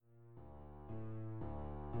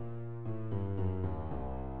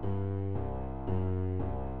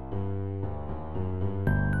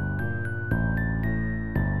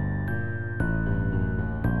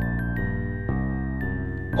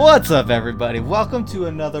What's up, everybody? Welcome to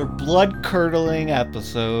another blood-curdling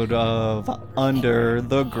episode of Under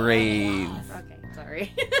the Grave. Okay,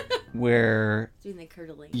 sorry. Where doing the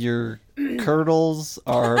curdling. Your curdles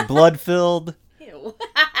are blood-filled. Ew.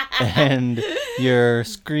 And your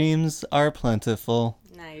screams are plentiful.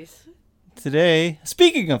 Nice. Today,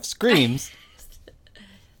 speaking of screams,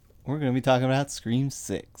 we're going to be talking about Scream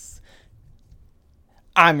 6.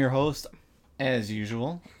 I'm your host, as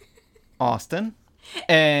usual, Austin.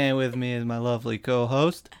 And with me is my lovely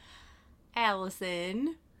co-host,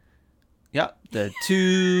 Alison. Yep, the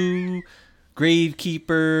two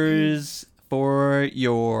gravekeepers for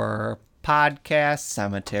your podcast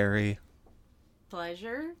cemetery.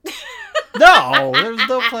 Pleasure? No, there's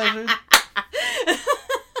no pleasure.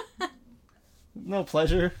 No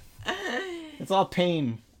pleasure. It's all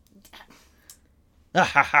pain. Ha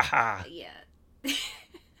ha ha ha. Yeah.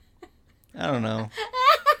 I don't know.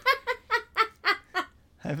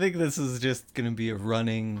 I think this is just going to be a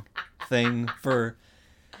running thing for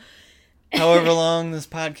however long this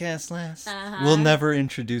podcast lasts. Uh-huh. We'll never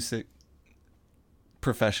introduce it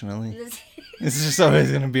professionally. It's just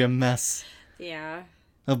always going to be a mess. Yeah.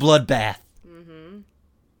 A bloodbath. Mm-hmm.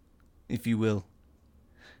 If you will.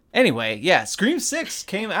 Anyway, yeah, Scream 6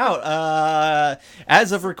 came out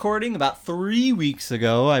as of recording about 3 weeks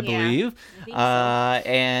ago, I believe. I think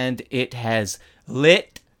so. And it has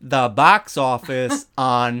lit the box office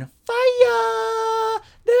on fire.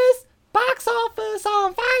 This box office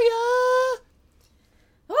on fire.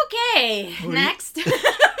 Okay, next.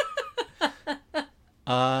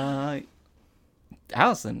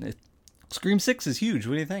 Allison, Scream 6 is huge.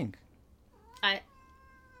 What do you think?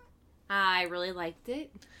 I really liked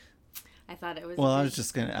it. I thought it was. Well, I was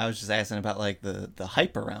just asking about like the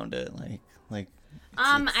hype around it, like.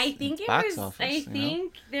 I think it box was. Office, I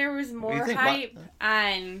think there was more think? hype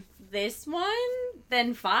on this one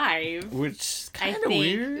than 5. Which kind of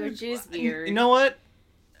weird. Which is weird. You know what?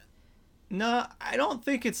 No, I don't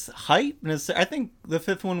think it's hype. I think the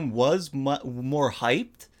 5th one was more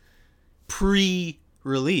hyped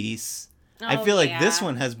pre-release. I feel like this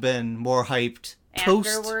one has been more hyped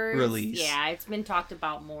post-release. Yeah, it's been talked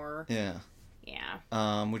about more. Yeah.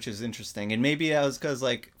 Yeah. Which is interesting. And maybe that was because,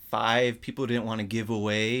 like, 5 people didn't want to give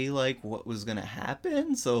away, like, what was going to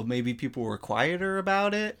happen. So maybe people were quieter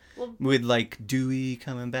about it. Well, with, like, Dewey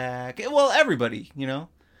coming back. Well, everybody, you know?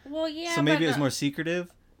 Well, yeah. So maybe it was more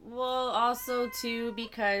secretive. Well, also, too,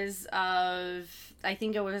 because of, I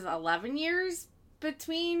think it was 11 years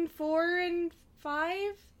between 4 and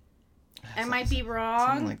 5. I might be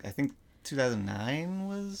wrong. I think 2009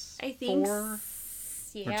 was I think 4.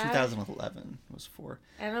 Yeah. Or 2011 was 4.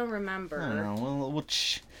 I don't remember. I don't know. We'll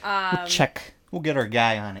check. We'll get our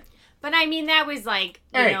guy on it. But I mean, that was like,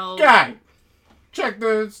 you know. Guy, check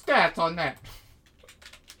the stats on that.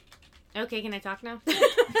 Okay, can I talk now?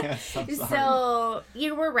 Yes, I'm sorry. So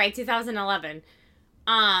you were right, 2011.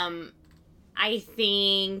 I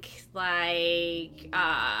think like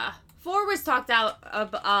 4 was talked out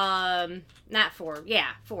of not 4. Yeah,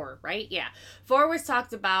 4, right? Yeah. 4 was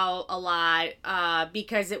talked about a lot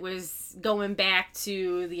because it was going back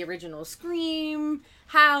to the original Scream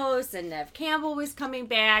house, and Neve Campbell was coming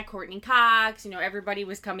back, Courtney Cox, you know, everybody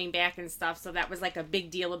was coming back and stuff, so that was like a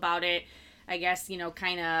big deal about it. I guess, you know,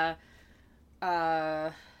 kind of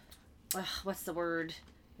what's the word?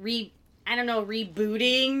 Rebooting,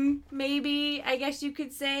 maybe, I guess you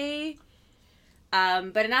could say.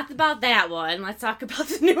 But not about that one. Let's talk about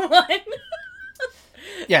the new one.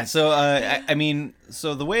 Yeah, so I mean,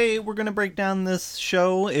 so the way we're gonna break down this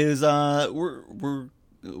show is we'll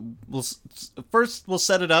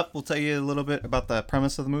set it up. We'll tell you a little bit about the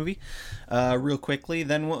premise of the movie, real quickly.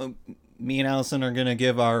 Then me and Allison are gonna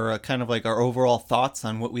give our kind of like our overall thoughts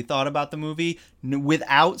on what we thought about the movie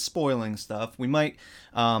without spoiling stuff. We might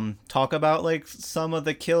talk about like some of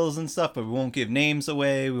the kills and stuff, but we won't give names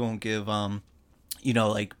away. We won't give you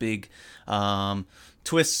know, like big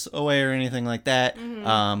twists away or anything like that.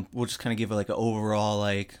 Mm-hmm. We'll just kind of give it like an overall,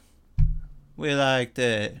 like, we liked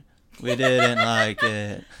it, we didn't like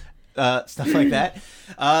it, stuff like that.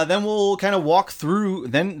 Then we'll kind of walk through,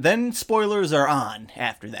 then spoilers are on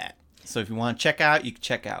after that. So if you want to check out, you can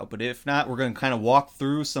check out. But if not, we're going to kind of walk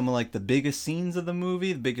through some of like the biggest scenes of the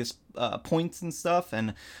movie, the biggest points and stuff.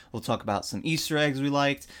 And we'll talk about some Easter eggs we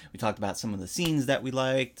liked. We talked about some of the scenes that we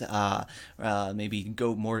liked. Maybe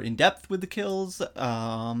go more in depth with the kills.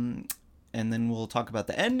 And then we'll talk about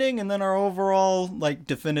the ending. And then our overall like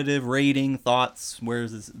definitive rating, thoughts, where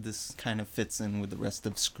this kind of fits in with the rest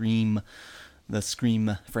of the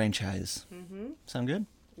Scream franchise. Mm-hmm. Sound good?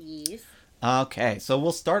 Yes. Okay, so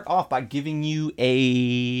we'll start off by giving you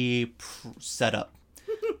a setup.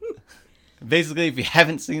 Basically, if you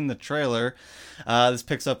haven't seen the trailer, this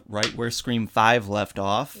picks up right where Scream 5 left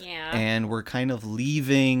off. Yeah. And we're kind of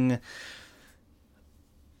leaving...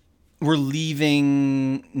 We're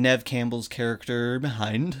leaving Neve Campbell's character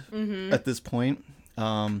behind at this point.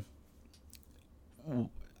 I'm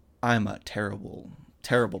a terrible,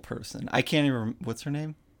 terrible person. I can't even remember... What's her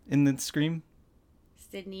name in the Scream?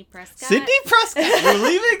 Sydney Prescott. Sydney Prescott. We're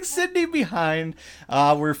leaving Sydney behind.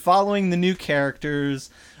 We're following the new characters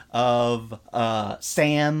of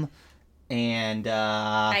Sam and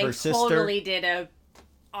her sister. I totally did a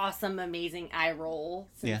awesome, amazing eye roll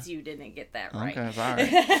since you didn't get that right. Okay,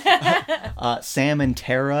 sorry. Sam and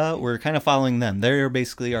Tara, we're kind of following them. They're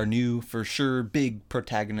basically our new, for sure, big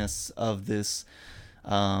protagonists of this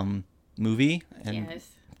movie. And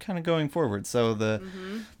kind of going forward. So the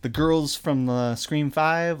girls from the Scream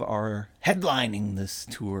 5 are headlining this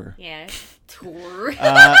tour. Yes, tour.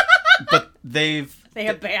 But they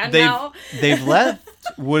have band now. They've left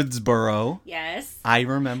Woodsboro. Yes. I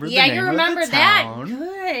remember the name Yeah, you remember of the that. town.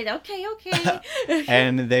 Good. Okay.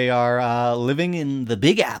 And they are living in the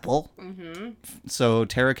Big Apple. Mm-hmm. So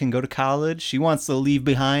Tara can go to college. She wants to leave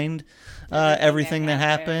behind everything that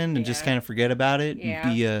happened and just kind of forget about it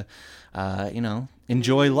and be a,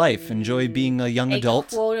 enjoy life, enjoy being a young adult.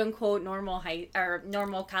 Quote unquote normal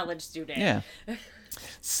normal college student. Yeah.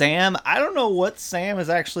 Sam, I don't know what Sam is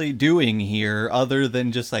actually doing here other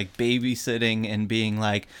than just like babysitting and being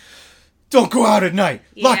like, don't go out at night.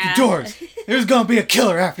 Lock your doors. There's going to be a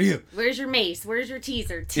killer after you. Where's your mace? Where's your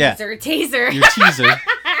teaser? Taser. Your teaser.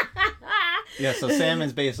 Yeah, so Sam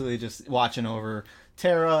is basically just watching over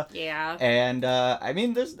Tara. Yeah. And,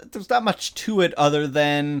 there's not much to it other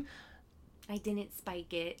than... I didn't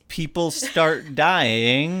spike it. People start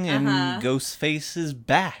dying, and Ghostface is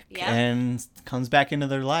back and comes back into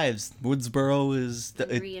their lives.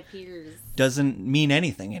 Woodsboro reappears. Doesn't mean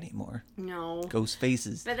anything anymore. No. Ghostface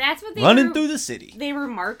is but that's what they running through the city. They were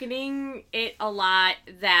marketing it a lot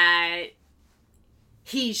that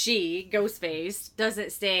she, Ghostface,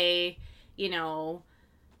 doesn't stay,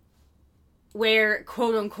 where,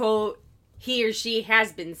 quote unquote, he or she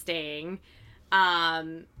has been staying.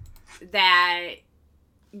 That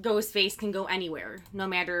Ghostface can go anywhere, no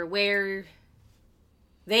matter where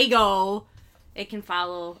they go. It can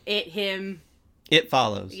follow him. It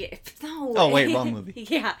follows. Yeah, no. Oh wait, wrong movie.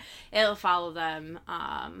 Yeah, it'll follow them.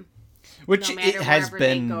 Which no matter it has wherever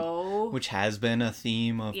been, they go. which has been a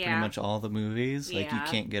theme of pretty much all the movies. Like you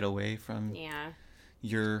can't get away from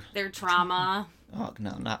their trauma. Oh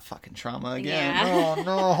no, not fucking trauma again. Yeah. Oh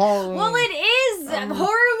no, horror. Well, it is horror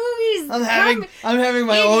movies. I'm having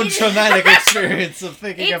my own traumatic experience of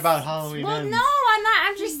thinking about Halloween. Well, no, I'm not.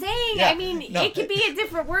 I'm just saying. Yeah, it could be a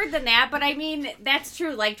different word than that, but that's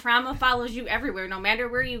true. Like trauma follows you everywhere, no matter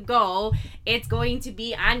where you go. It's going to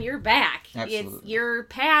be on your back. Absolutely. Your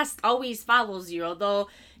past always follows you. Although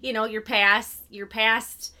your past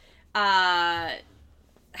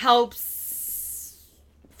helps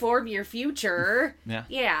form your future.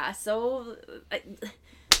 Yeah. So. I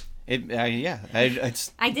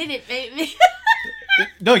did it.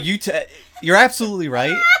 No, you're absolutely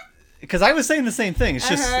right. Because I was saying the same thing. It's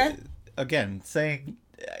just again saying.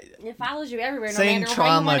 It follows you everywhere. Saying no matter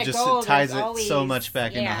trauma where you just go, ties it always, so much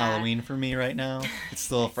back into Halloween for me right now. It's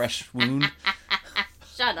still a fresh wound.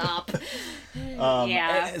 Shut up.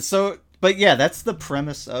 So, but yeah, that's the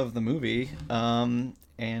premise of the movie.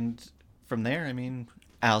 And from there,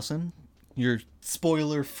 Allison, you're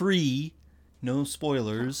spoiler free, no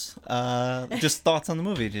spoilers. Just thoughts on the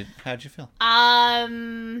movie. How'd you feel?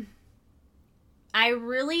 I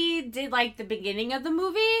really did like the beginning of the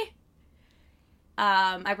movie.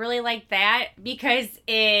 I really liked that because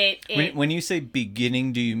when you say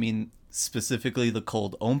beginning, do you mean specifically the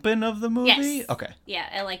cold open of the movie? Yes. Okay. Yeah,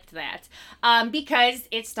 I liked that. Because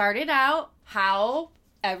it started out how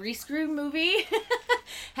every Scream movie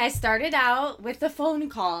has started out with a phone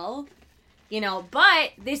call.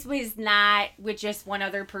 But this was not with just one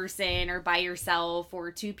other person or by yourself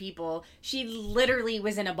or two people. She literally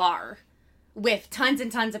was in a bar with tons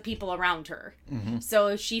and tons of people around her. Mm-hmm.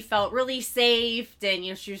 So she felt really safe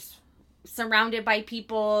and, she was surrounded by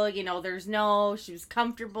people. She was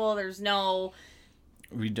comfortable.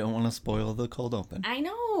 We don't want to spoil the cold open. I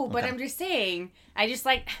know, but I'm just saying.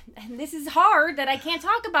 This is hard that I can't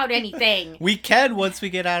talk about anything. We can once we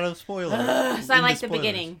get out of spoilers. So I like the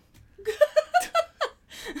beginning.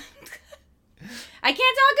 I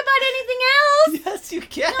can't talk about anything else. Yes, you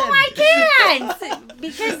can. No, I can't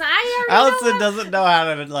because I already. Allison doesn't know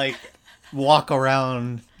how to walk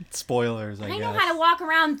around spoilers. I guess. Know how to walk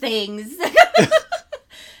around things.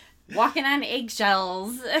 Walking on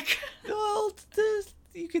eggshells. Well,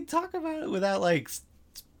 you could talk about it without like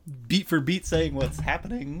beat for beat saying what's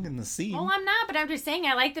happening in the scene. Well, I'm not, but I'm just saying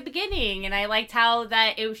I liked the beginning, and I liked how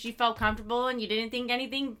that she felt comfortable, and you didn't think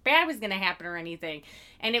anything bad was going to happen or anything.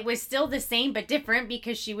 And it was still the same but different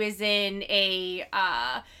because she was in a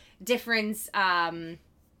different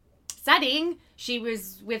setting. She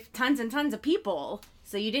was with tons and tons of people,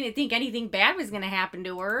 so you didn't think anything bad was going to happen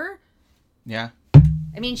to her. Yeah.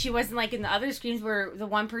 I mean, she wasn't like in the other Screams where the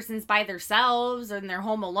one person's by themselves or they're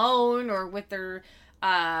home alone or with their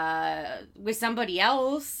with somebody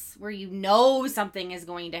else where you know something is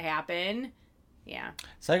going to happen. Yeah.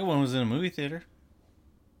 Second one was in a movie theater.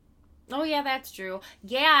 Oh yeah, that's true.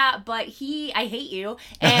 Yeah, but I hate you.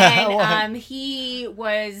 And he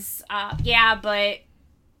was yeah, but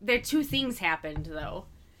there two things happened though.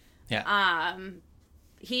 Yeah.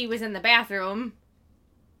 He was in the bathroom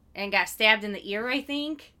and got stabbed in the ear, I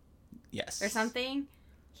think. Yes. Or something.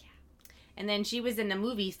 Yeah. And then she was in the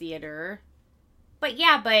movie theater. But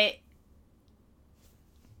yeah, but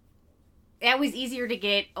that was easier to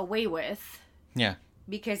get away with. Yeah.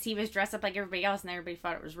 Because he was dressed up like everybody else and everybody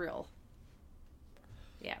thought it was real.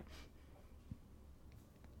 Yeah.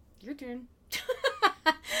 Your turn.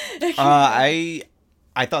 I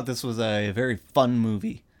thought this was a very fun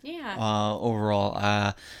movie. Yeah.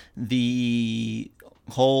 Overall. The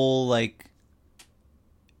whole like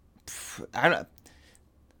I don't.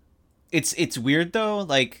 It's weird though,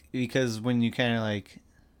 like because when you kind of like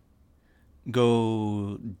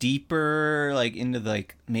go deeper, like into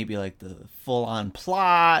like maybe like the full on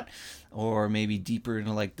plot, or maybe deeper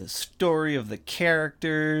into like the story of the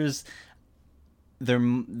characters,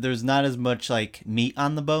 there's not as much like meat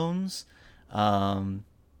on the bones,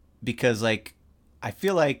 because like I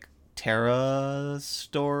feel like Tara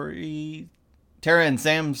and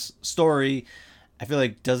Sam's story, I feel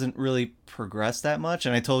like doesn't really progress that much.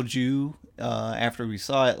 And I told you after we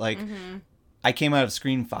saw it, like I came out of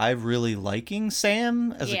Scream 5 really liking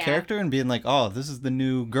Sam as a character and being like, oh, this is the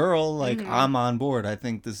new girl. Like I'm on board. I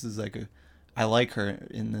think this is like I like her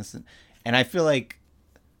in this. And I feel like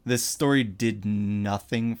this story did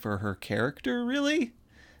nothing for her character really.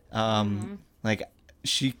 Like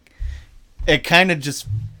it kind of just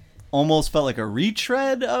almost felt like a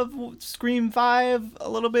retread of Scream 5 a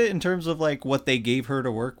little bit in terms of like what they gave her to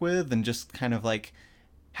work with and just kind of like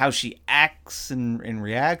how she acts and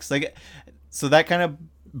reacts. Like, so that kind of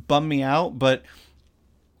bummed me out, but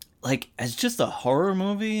like as just a horror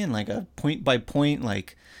movie and like a point by point,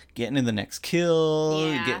 like getting to the next kill,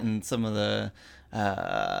 getting some of the,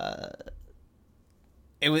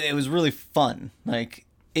 it was really fun. Like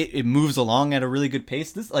it moves along at a really good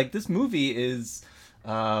pace. This movie is,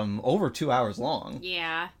 over 2 hours long.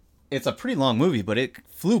 Yeah. It's a pretty long movie, but it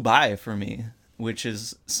flew by for me, which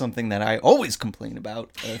is something that I always complain about.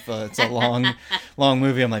 If it's a long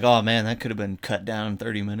movie, I'm like, oh man, that could have been cut down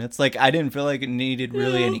 30 minutes. Like I didn't feel like it needed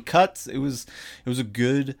really any cuts. It was a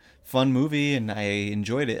good, fun movie, and I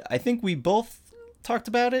enjoyed it. I think we both talked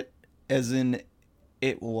about it as in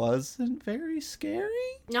it wasn't very scary.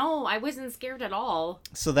 No, I wasn't scared at all.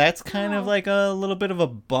 So that's kind of like a little bit of a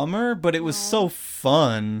bummer, but it was so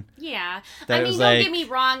fun. Yeah. I mean, don't get me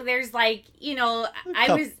wrong. There's like, you know,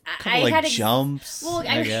 I had jumps. Well,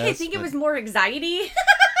 I think it was more anxiety.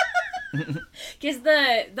 Because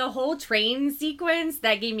the whole train sequence,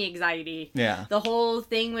 that gave me anxiety. Yeah. The whole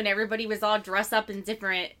thing when everybody was all dressed up in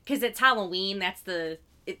different, because it's Halloween, that's the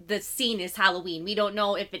scene is Halloween. We don't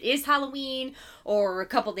know if it is Halloween or a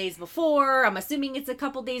couple days before. I'm assuming it's a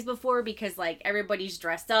couple days before because like everybody's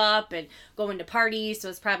dressed up and going to parties, so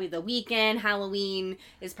it's probably the weekend. Halloween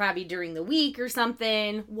is probably during the week or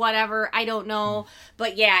something. Whatever, I don't know.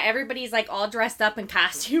 But yeah, everybody's like all dressed up in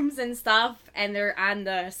costumes and stuff, and they're on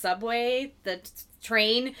the subway, the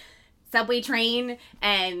subway train,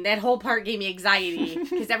 and that whole part gave me anxiety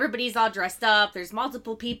because everybody's all dressed up. There's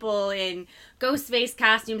multiple people in Ghostface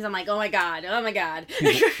costumes. I'm like, oh my god.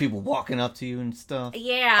 People walking up to you and stuff.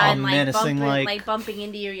 Yeah, all and like menacing, bumping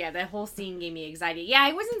into you. Yeah, that whole scene gave me anxiety. Yeah,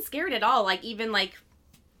 I wasn't scared at all. Like even like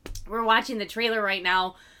we're watching the trailer right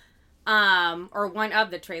now, or one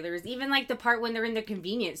of the trailers. Even like the part when they're in the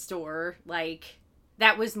convenience store, like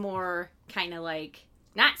that was more kind of like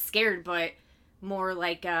not scared, but more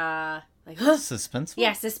like suspenseful.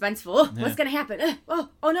 Yeah, suspenseful. Yeah. What's gonna happen? Oh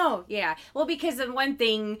no. Yeah. Well, because in one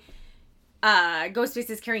thing, Ghostface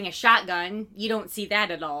is carrying a shotgun. You don't see that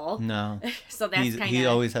at all. No. So that's kind of he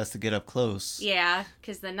always has to get up close. Yeah,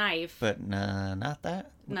 because the knife. But not that.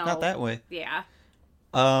 No. Not that way. Yeah.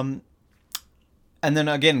 And then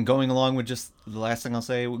again, going along with just the last thing I'll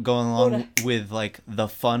say, going along with like the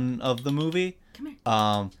fun of the movie. Come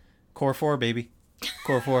here. Core 4, baby.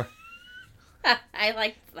 Core 4. I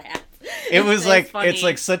liked that. It was like funny. it's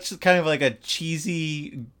like such kind of like a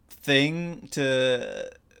cheesy thing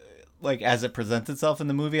to like as it presents itself in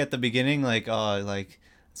the movie at the beginning. Like, oh, like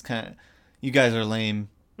it's kind of you guys are lame.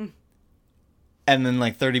 And then,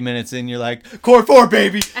 like, 30 minutes in, you're like, Core 4,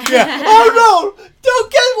 baby! Yeah! Oh, no!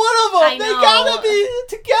 Don't get one of them! They gotta be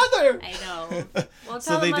together! I know. Well,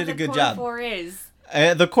 So they did a good Core job. 4 is.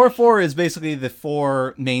 The Core 4 is basically the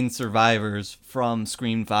 4 main survivors from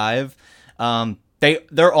Scream 5.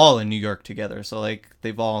 They're all in New York together. So, like,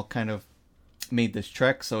 they've all kind of made this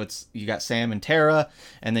trek. So, you got Sam and Tara,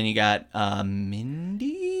 and then you got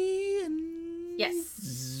Mindy and...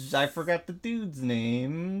 Yes. I forgot the dude's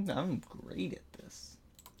name. I'm great at this.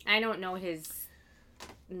 I don't know his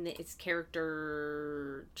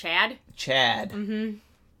character. Chad? Chad. Mm-hmm.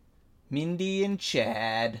 Mindy and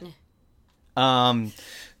Chad.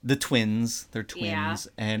 The twins. They're twins.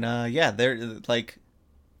 Yeah. And, they're, like...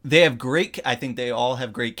 They have I think they all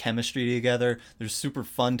have great chemistry together. They're super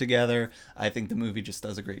fun together. I think the movie just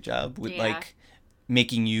does a great job with, like,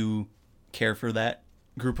 making you care for that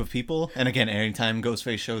group of people. And again, anytime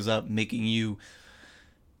Ghostface shows up, making you...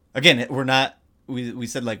 Again, we're not... We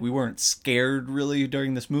said, like, we weren't scared, really,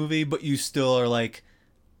 during this movie, but you still are, like,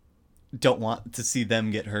 don't want to see them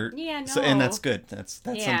get hurt. Yeah, no. So, and that's good. That's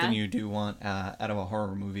something you do want out of a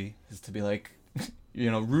horror movie, is to be, like,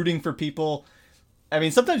 rooting for people... I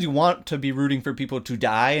mean, sometimes you want to be rooting for people to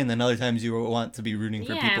die, and then other times you want to be rooting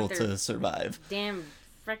for people to survive. Damn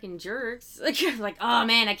freaking jerks. Like, oh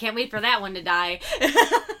man, I can't wait for that one to die.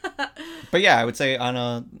 But yeah, I would say on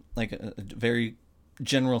a very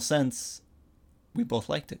general sense, we both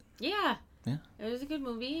liked it. Yeah. Yeah. It was a good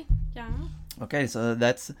movie. Yeah. Okay, so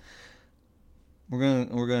that's... We're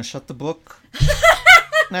gonna shut the book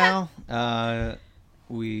now.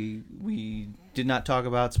 We did not talk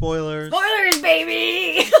about spoilers. Spoilers,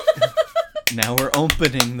 baby! Now we're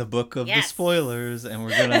opening the book of the spoilers, and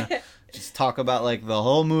we're gonna just talk about, like, the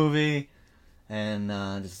whole movie and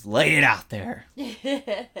just lay it out there.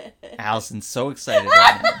 Allison's so excited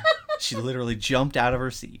right now. She literally jumped out of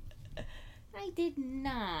her seat. I did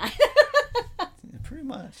not. Pretty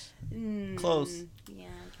much. Close. Yeah,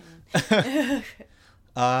 okay.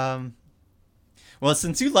 Well,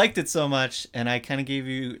 since you liked it so much, and I kind of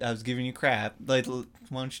I was giving you crap, like, why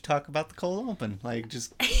don't you talk about the cold open? Like,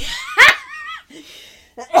 just...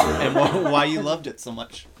 and why you loved it so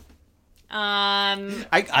much.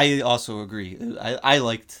 I also agree. I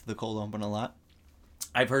liked the cold open a lot.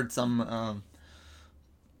 I've heard some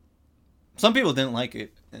people didn't like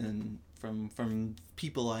it, and from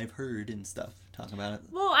people I've heard and stuff talk about it.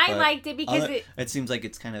 Well, I liked it because it seems like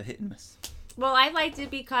it's kind of hit and miss. Well, I liked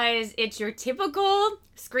it because it's your typical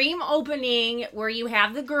Scream opening where you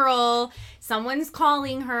have the girl, someone's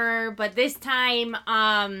calling her, but this time,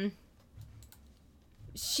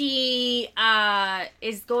 she,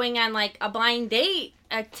 is going on, like, a blind date,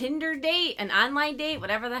 a Tinder date, an online date,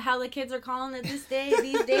 whatever the hell the kids are calling it these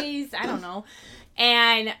days, I don't know.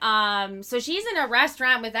 And, so she's in a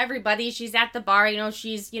restaurant with everybody. She's at the bar,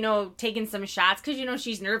 she's, taking some shots because,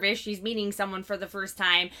 she's nervous. She's meeting someone for the first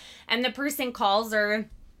time. And the person calls her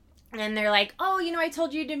and they're like, oh, I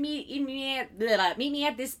told you to meet me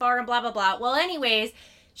at this bar and blah, blah, blah. Well, anyways,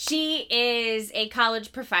 she is a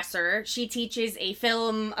college professor. She teaches a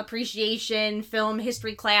film appreciation, film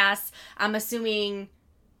history class. I'm assuming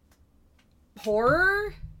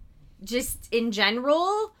horror, just in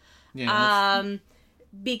general. Yeah,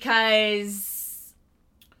 because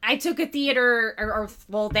I took a theater, or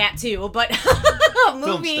that too, but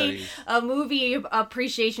a movie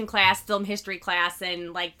appreciation class, film history class,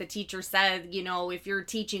 and, like, the teacher said, if you're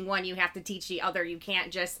teaching one, you have to teach the other. You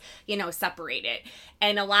can't just, separate it.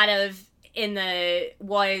 And a lot of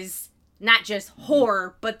was not just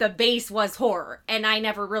horror, but the base was horror. And I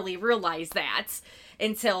never really realized that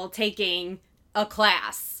until taking a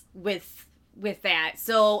class with that.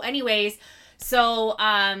 So anyways,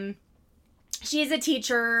 she's a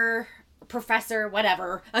teacher, professor,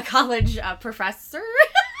 whatever, a college professor.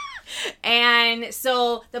 And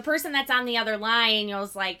so the person that's on the other line,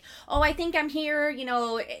 is like, oh, I think I'm here.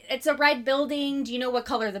 It's a red building. Do you know what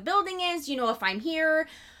color the building is? Do you know if I'm here?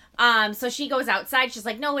 So she goes outside. She's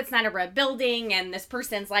like, no, it's not a red building. And this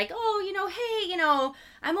person's like, oh, hey,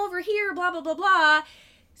 I'm over here, blah, blah, blah, blah.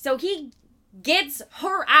 So he gets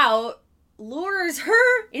her out, lures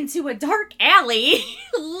her into a dark alley,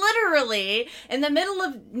 literally, in the middle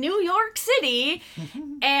of New York City,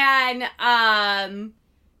 and,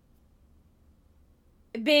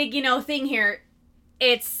 big, thing here,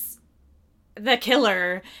 it's the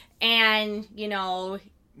killer, and,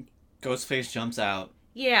 Ghostface jumps out.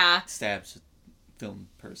 Yeah. Stabs film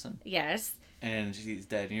person. Yes. and she's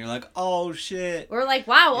dead, and you're like, oh shit. We're like,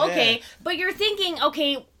 wow, Yeah. okay. But you're thinking,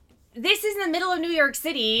 okay, this is in the middle of New York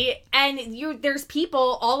City, and there's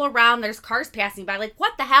people all around, there's cars passing by, like,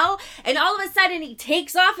 what the hell? And all of a sudden, he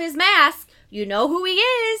takes off his mask. You know who he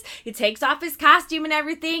is. He takes off his costume and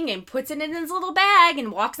everything and puts it in his little bag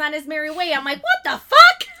and walks on his merry way. I'm like, what the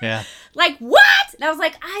fuck? Yeah. Like, what? And I was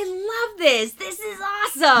like, I love this. This is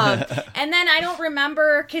awesome. And then I don't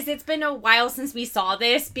remember, because it's been a while since we saw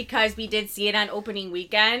this, because we did see it on opening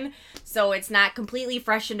weekend. So it's not completely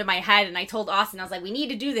fresh into my head. And I told Austin, I was like, we need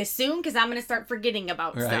to do this soon, because I'm going to start forgetting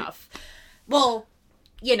about stuff. Well,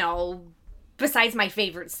 you know, besides my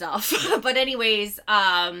favorite stuff. But anyways,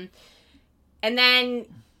 and then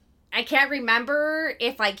I can't remember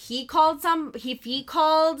if, like, he called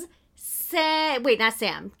Sam. Wait, not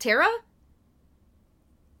Sam. Tara?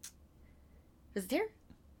 Was it Tara?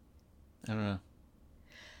 I don't know.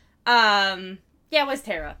 Yeah, it was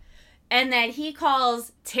Tara. And then he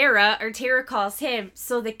calls Tara, or Tara calls him.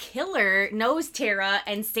 So the killer knows Tara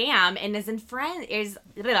and Sam and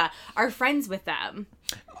are friends with them.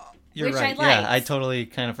 You're which right. I liked. Yeah, I totally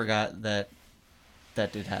kind of forgot that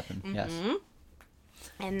did happen. Mm-hmm. Yes.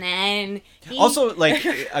 And then Also, like,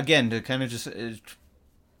 again, to kind of just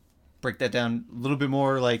break that down a little bit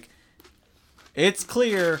more, like, it's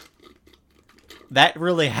clear that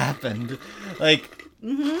really happened. Like,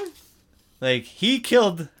 like, he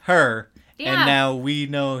killed her, and now we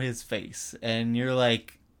know his face. And you're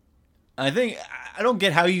like, I don't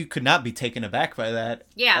get how you could not be taken aback by that.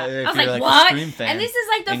 Yeah. If I was you're, like, a what? Scream fan, And this is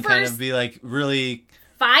like the and first kind of be like really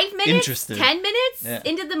 5 minutes, interested. 10 minutes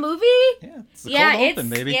into the movie. Yeah, it's the cold open,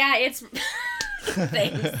 baby. Yeah, it's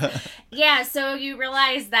thanks. Yeah, so you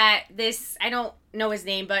realize that this, I don't know his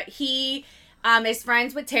name, but he is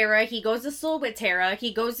friends with Tara. He goes to school with Tara.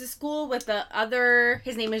 He goes to school with the other,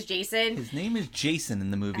 his name is Jason. His name is Jason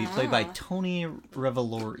in the movie, played by Tony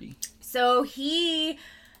Revolori. So he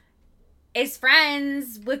is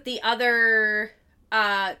friends with the other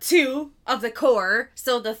two of the core,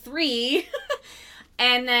 so the three.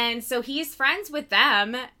 And then, so he's friends with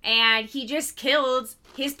them, and he just killed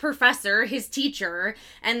his professor, his teacher,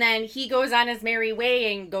 and then he goes on his merry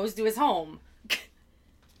way and goes to his home.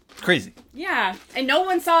 Crazy. Yeah, and no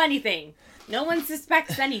one saw anything. No one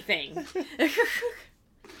suspects anything.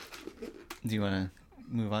 Do you want to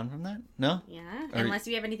move on from that? No? Yeah, unless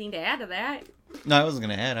you have anything to add to that. No, I wasn't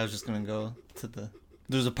going to add. I was just going to go to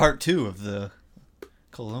there's a part 2 of the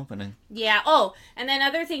cold opening. Yeah, oh, and then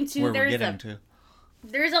other thing too, Where we're getting to.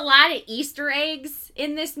 There's a lot of Easter eggs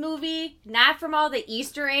in this movie. Not from all the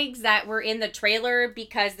Easter eggs that were in the trailer,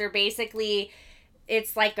 because they're basically,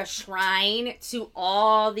 it's like a shrine to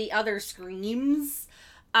all the other Screams.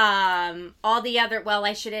 All the other, well,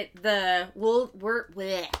 I shouldn't, Woodsbury.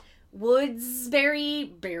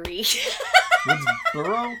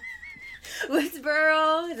 Woodsboro?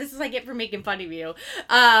 Woodsboro. This is like it for making fun of you.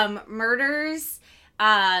 Murders.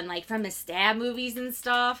 Like from the stab movies and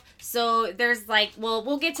stuff. So there's like, well,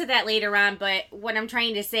 we'll get to that later on, but what I'm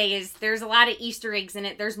trying to say is there's a lot of Easter eggs in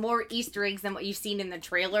it. There's more Easter eggs than what you've seen in the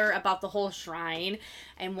trailer about the whole shrine.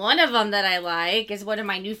 And one of them that I like is one of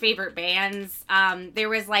my new favorite bands. There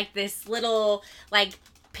was like this little like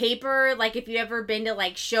paper, like if you ever been to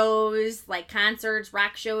like shows, like concerts,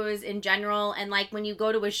 rock shows in general, and like when you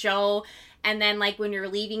go to a show, and then, like, when you're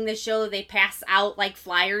leaving the show, they pass out, like,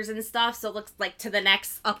 flyers and stuff. So it looks like to the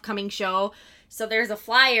next upcoming show. So there's a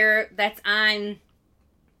flyer that's on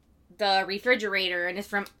the refrigerator. And it's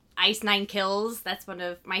from Ice Nine Kills. That's one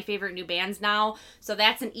of my favorite new bands now. So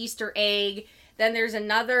that's an Easter egg. Then there's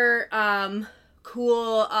another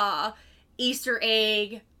cool Easter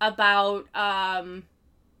egg about, well,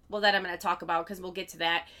 that I'm going to talk about because we'll get to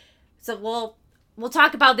that. So we'll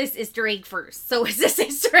talk about this Easter egg first. So is this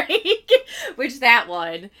Easter egg? Which that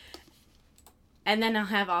one. And then I'll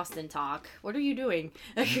have Austin talk. What are you doing?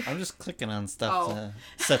 I'm just clicking on stuff to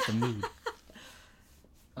set the mood.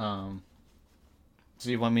 So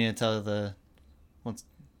you want me to tell what's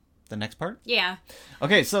the next part? Yeah.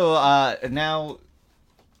 Okay, so now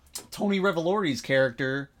Tony Revolori's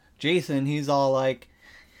character, Jason, he's all like,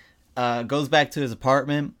 goes back to his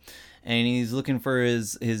apartment. And he's looking for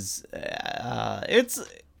his I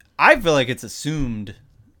feel like it's assumed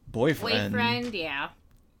boyfriend. Boyfriend, yeah.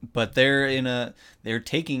 But they're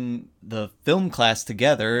taking the film class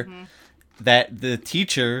together that the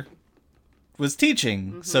teacher was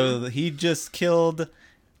teaching. So he just killed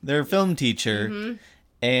their film teacher.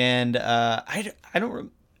 And I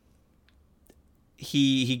don't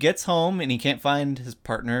he gets home and he can't find his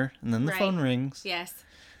partner, and then the phone rings. Yes.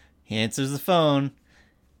 He answers the phone.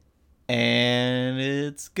 And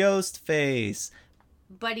it's Ghostface.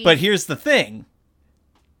 But here's the thing.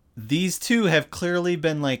 These two have clearly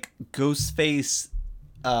been like Ghostface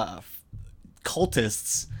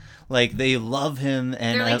cultists. Like they love him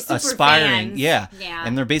and they're like aspiring. fans. Yeah.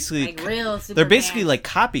 And they're basically like real super they're basically fans. like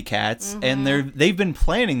copycats, and they've been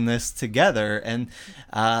planning this together, and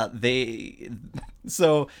the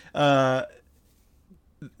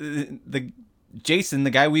Jason, the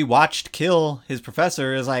guy we watched kill his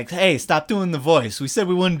professor, is like, hey, stop doing the voice. We said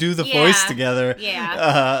we wouldn't do the voice together,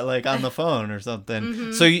 like on the phone or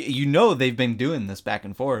something. So you know they've been doing this back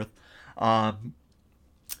and forth.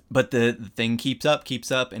 But the thing keeps up,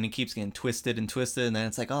 and it keeps getting twisted, and then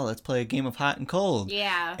it's like, oh, let's play a game of hot and cold.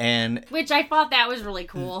 Yeah. And which I thought that was really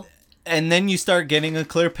cool. And then you start getting a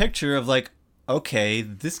clear picture of like, okay,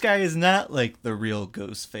 this guy is not like the real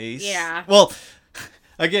Ghostface. Yeah. Well,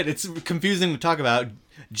 again, it's confusing to talk about.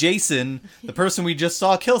 Jason, the person we just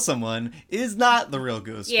saw kill someone, is not the real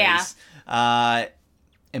Ghostface. Yeah.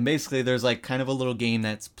 And basically there's like kind of a little game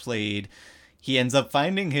that's played. He ends up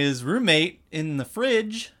finding his roommate in the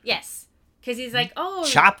fridge. Yes. Because he's like, oh.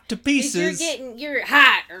 Chopped to pieces. You're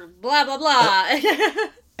hot, or blah, blah, blah.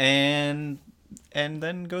 And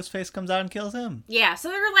then Ghostface comes out and kills him. Yeah, so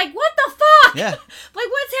they were like, what the fuck? Yeah. Like,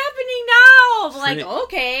 what's happening now? Like,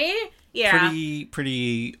 okay. Yeah.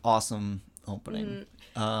 Pretty awesome opening.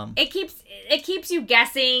 It keeps you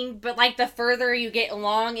guessing, but like the further you get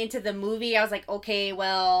along into the movie, I was like, okay,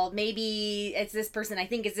 well, maybe it's this person. I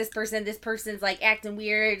think it's this person. This person's like acting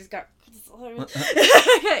weird. It's got,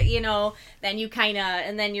 then you kind of,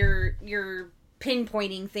 and then you're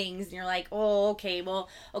pinpointing things, and you're like, oh, okay, well,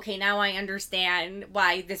 okay, now I understand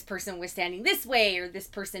why this person was standing this way, or this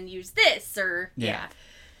person used this, or yeah.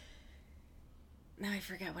 Now I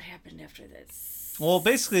forgot what happened after this. Well,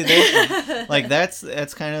 basically, they, like that's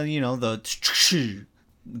kind of the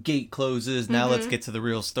gate closes. Now let's get to the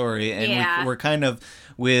real story, and we're kind of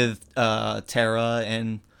with Tara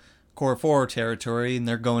and Core 4 territory, and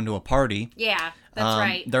they're going to a party. Yeah, that's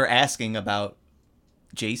right. They're asking about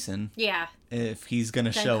Jason. Yeah. If he's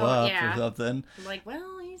gonna show up or something. I'm like,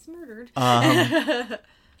 well, he's murdered.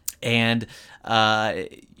 And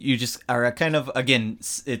you just are kind of, again,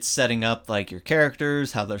 it's setting up like your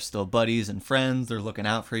characters, how they're still buddies and friends. They're looking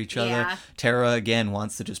out for each other. Tara, again,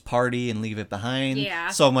 wants to just party and leave it behind. Yeah.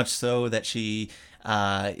 So much so that she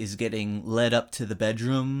is getting led up to the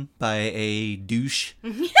bedroom by a douche.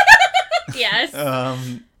 Yes.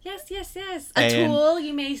 Yes. A tool,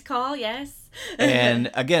 you may call, yes.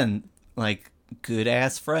 And again, like, good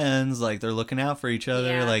ass friends, like they're looking out for each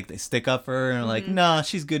other, like they stick up for her and like, nah,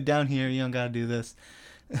 she's good down here, you don't gotta do this.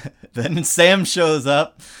 Then Sam shows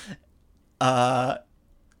up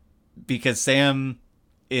because Sam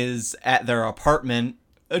is at their apartment,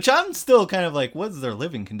 which I'm still kind of like, what's their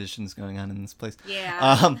living conditions going on in this place?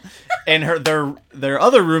 Yeah. And their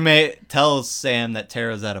other roommate tells Sam that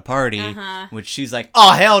Tara's at a party, which she's like,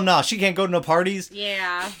 oh hell no, she can't go to no parties.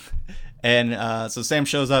 Yeah. And so Sam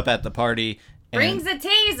shows up at the party. Brings a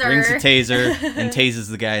taser. And tases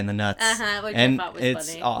the guy in the nuts. Which and I thought was it's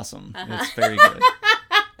funny. Awesome. It's very good.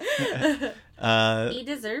 He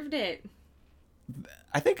deserved it.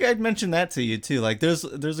 I think I'd mentioned that to you too. Like, there's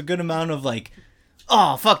a good amount of like,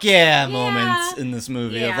 oh fuck yeah moments in this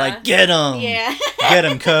movie of like, get him, get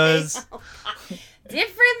him, cuz.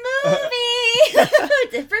 Different movie,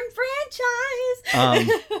 different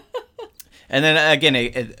franchise. And then again,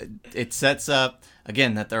 it sets up.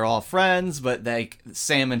 Again, that they're all friends, but like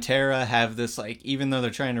Sam and Tara have this like, even though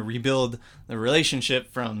they're trying to rebuild the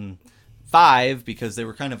relationship from 5 because they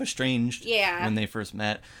were kind of estranged when they first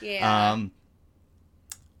met. Yeah.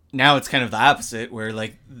 Now it's kind of the opposite, where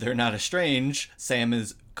like they're not estranged. Sam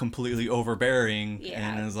is completely overbearing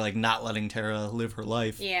and is like not letting Tara live her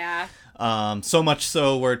life. Yeah. So much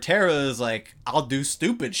so where Tara is like, I'll do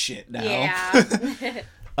stupid shit now.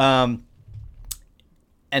 Yeah.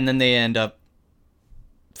 And then they end up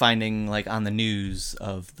finding like on the news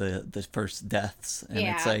of the first deaths, and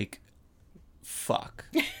it's like, fuck.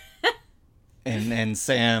 and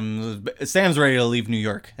Sam's ready to leave New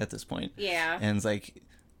York at this point. Yeah. And it's like,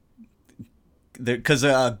 because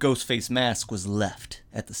a Ghostface mask was left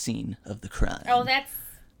at the scene of the crime. Oh,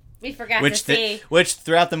 we forgot to say. Which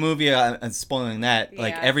throughout the movie, I'm spoiling that,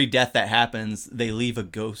 like every death that happens, they leave a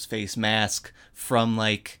Ghostface mask from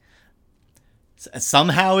like,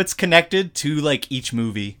 somehow it's connected to like each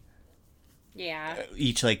movie. Yeah.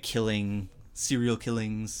 Each like serial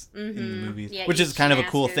killings in the movies, which is kind of a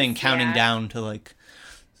cool thing, counting down to like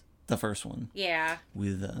the first one. Yeah.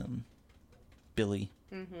 With Billy,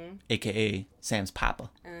 aka Sam's papa.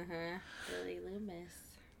 Billy Loomis.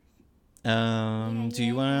 Do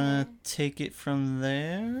you want to take it from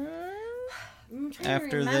there? I'm trying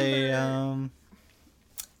after to they remember.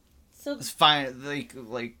 So it's fine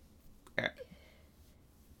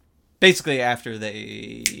basically after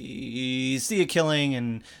they see a killing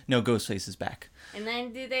and no Ghostface is back. and then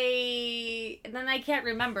and then I can't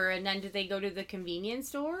remember, and then do they go to the convenience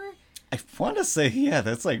store? I want to say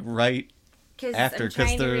that's like right Because after, I'm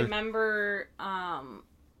trying to they're... remember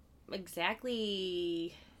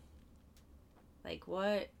exactly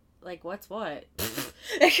what's what.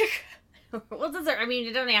 Well, I mean,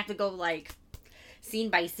 you don't have to go like scene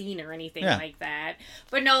by scene or anything like that.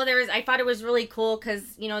 But no, I thought it was really cool because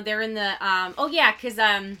they're in the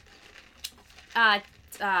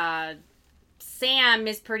Sam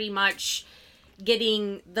is pretty much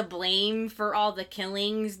getting the blame for all the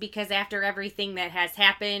killings because after everything that has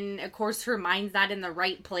happened, of course, her mind's not in the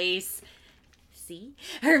right place. See?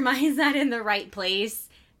 Her mind's not in the right place.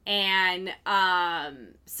 And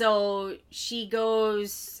so she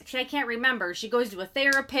goes, I can't remember. She goes to a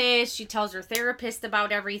therapist. She tells her therapist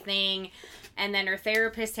about everything. And then her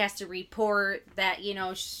therapist has to report that,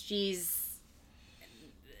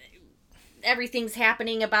 everything's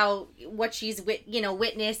happening about what she's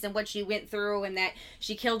witnessed and what she went through, and that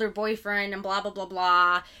she killed her boyfriend and blah blah blah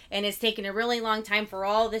blah, and it's taken a really long time for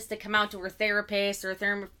all this to come out to her therapist. Her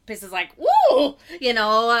therapist is like, woo,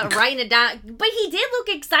 writing it down. But he did look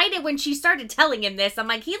excited when she started telling him this. I'm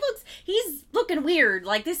like, he's looking weird,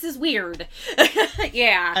 like this is weird.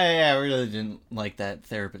 Yeah. I really didn't like that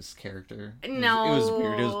therapist character. No, it was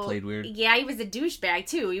weird. It was played weird. Yeah, he was a douchebag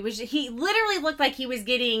too. He literally looked like he was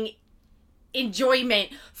getting enjoyment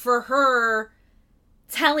for her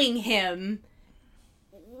telling him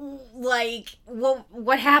like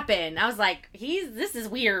what happened. I was like, this is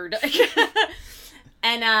weird.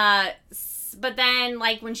 And but then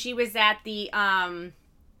like when she was at the when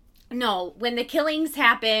the killings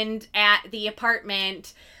happened at the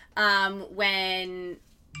apartment, when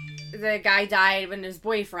the guy died, when his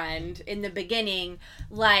boyfriend in the beginning,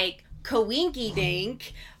 like coinky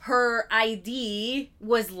dink, her ID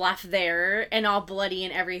was left there and all bloody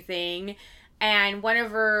and everything. And one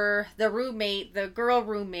of the girl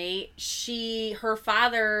roommate, her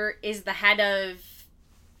father is the head of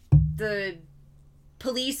the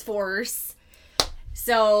police force.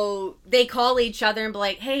 So they call each other and be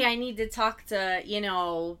like, hey, I need to talk to,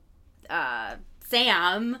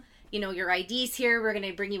 Sam. Your ID's here. We're going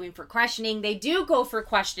to bring you in for questioning. They do go for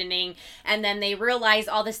questioning, and then they realize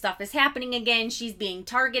all this stuff is happening again. She's being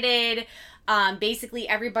targeted. Basically,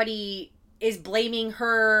 everybody is blaming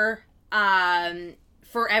her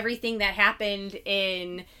for everything that happened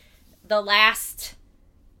in the last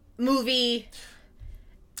movie.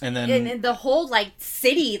 And then in the whole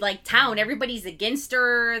city, town, everybody's against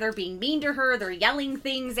her. They're being mean to her. They're yelling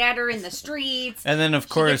things at her in the streets. And then of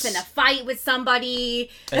course she gets in a fight with somebody.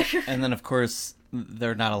 And then of course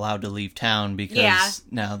they're not allowed to leave town because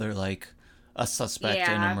now they're like a suspect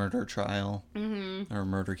in a murder trial or a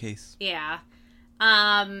murder case. Yeah.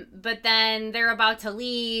 But then they're about to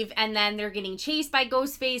leave, and then they're getting chased by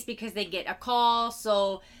Ghostface because they get a call.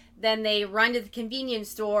 So then they run to the convenience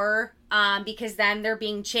store because then they're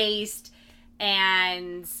being chased,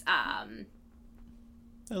 and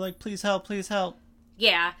they're like, please help, please help.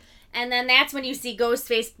 Yeah. And then that's when you see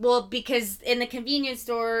Ghostface. Well, because in the convenience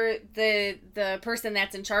store, the person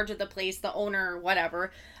that's in charge of the place, the owner,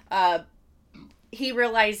 whatever, he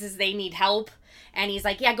realizes they need help. And he's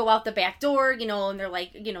like, yeah, go out the back door, and they're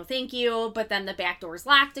like, thank you. But then the back door's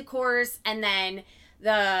locked, of course. And then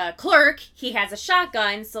the clerk, he has a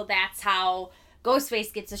shotgun, so that's how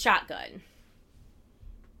Ghostface gets a shotgun.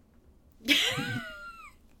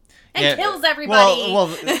 And kills everybody. Well,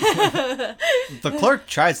 the clerk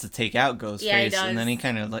tries to take out Ghostface, yeah, he does. And then he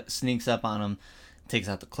kind of sneaks up on him, takes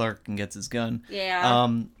out the clerk, and gets his gun. Yeah.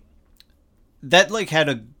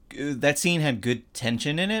 That scene had good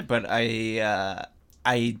tension in it, but it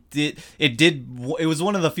was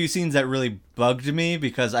one of the few scenes that really bugged me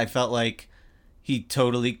because I felt like he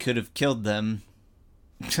totally could have killed them,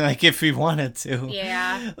 if he wanted to.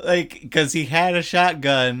 Yeah. Because he had a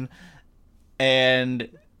shotgun, and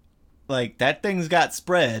that thing's got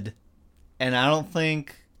spread, and I don't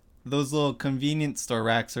think those little convenience store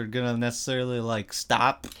racks are gonna necessarily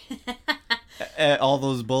stop at all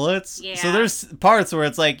those bullets. Yeah. So there's parts where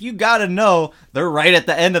it's you gotta know they're right at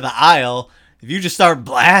the end of the aisle. If you just start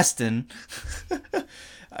blasting,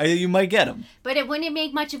 you might get them. But it wouldn't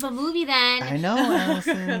make much of a movie then. I know,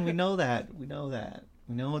 Allison. We know that. We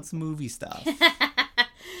know it's movie stuff.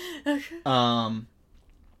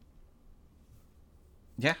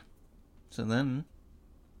 Yeah. So then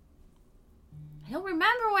I he'll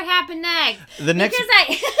remember what happened next. The next,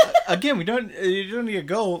 Because again, you don't need to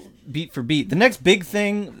go beat for beat. The next big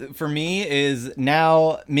thing for me is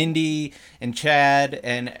now Mindy and Chad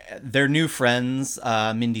and their new friends,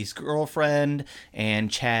 Mindy's girlfriend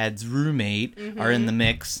and Chad's roommate, are in the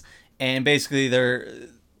mix, and basically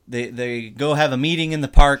they go have a meeting in the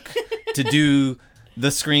park to do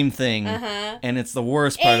the Scream thing, and it's the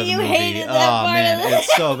worst part of the movie. Hated that part man, of the-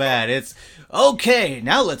 it's so bad. It's okay.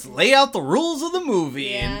 Now let's lay out the rules of the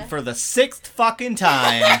movie and for the 6th fucking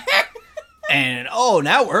time. And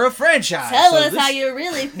now we're a franchise. tell us how you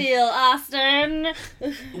really feel, Austin.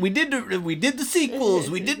 We did the sequels,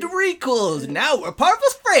 we did the requels. Now we're part of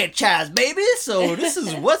a franchise, baby. So this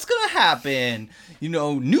is what's gonna happen. You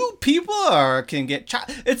know, new people can get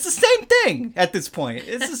it's the same thing at this point.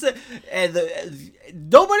 It's just and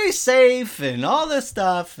nobody's safe and all this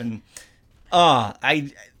stuff. And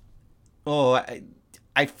I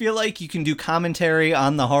feel like you can do commentary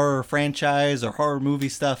on the horror franchise or horror movie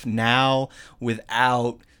stuff now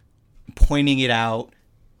without pointing it out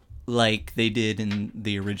like they did in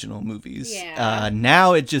the original movies. Yeah.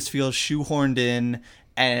 Now it just feels shoehorned in,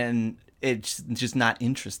 and it's just not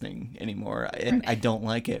interesting anymore. And I don't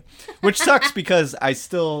like it, which sucks because I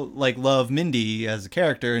still love Mindy as a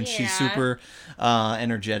character, and she's super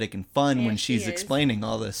energetic and fun when she's explaining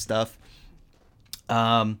all this stuff.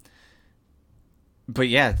 But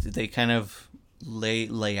yeah, they kind of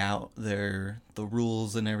lay out the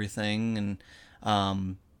rules and everything,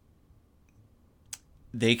 and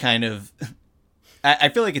they kind of I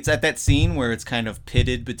feel like it's at that scene where it's kind of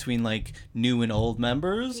pitted between new and old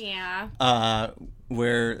members. Yeah.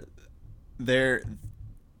 Where the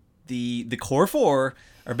core 4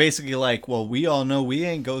 are basically well, we all know we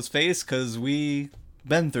ain't Ghostface because we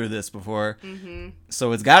been through this before.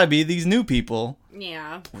 So it's got to be these new people.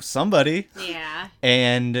 Yeah. Or somebody. Yeah.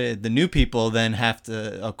 And the new people then have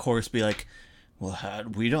to, of course, be well, how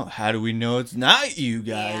do we know it's not you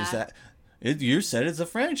guys? Yeah. You said it's a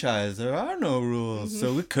franchise. There are no rules.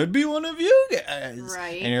 So it could be one of you guys.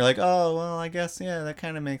 Right. And you're oh, well, I guess, that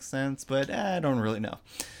kind of makes sense. But I don't really know.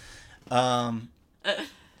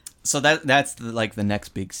 So that's the next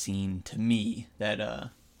big scene to me that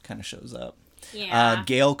kind of shows up. Yeah.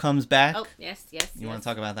 Gail comes back. Oh, yes. You want to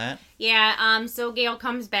talk about that? Yeah, so Gail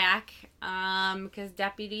comes back, because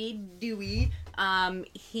Deputy Dewey,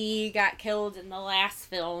 he got killed in the last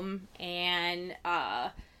film, and,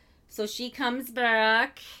 so she comes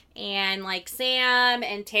back, and, Sam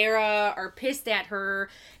and Tara are pissed at her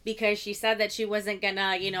because she said that she wasn't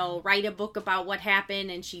gonna, write a book about what happened,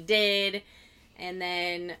 and she did. And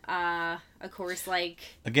then, of course,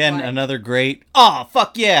 again, another great, oh,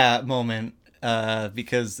 fuck yeah moment,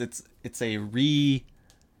 because it's a retread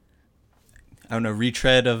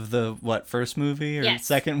of the, first movie or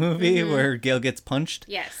second movie where Gail gets punched?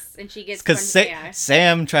 Yes, and she gets punched. Because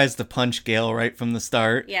Sam tries to punch Gail right from the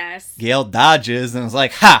start. Yes. Gail dodges and was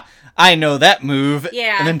ha! I know that move.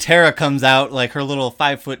 Yeah. And then Tara comes out her little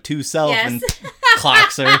 5'2" self and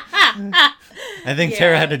clocks her. I think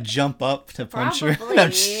Tara had to jump up to punch her.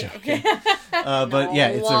 I'm just joking. But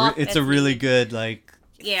yeah, it's a really good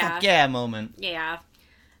fuck yeah moment. Yeah.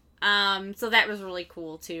 So that was really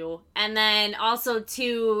cool too. And then also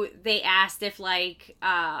too, they asked if Nev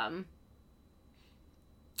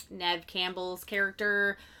Campbell's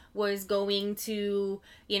character was going to,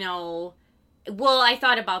 well, I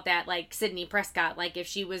thought about that, Sydney Prescott, if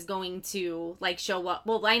she was going to, show up.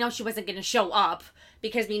 Well, I know she wasn't going to show up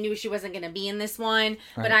because we knew she wasn't going to be in this one,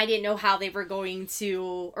 right. But I didn't know how they were going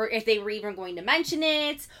to, or if they were even going to mention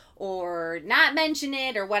it or not mention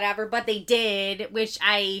it or whatever, but they did,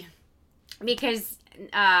 because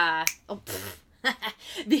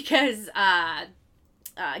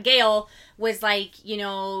Gail was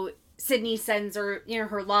Sydney sends her,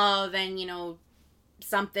 her love and,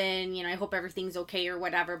 something, I hope everything's okay or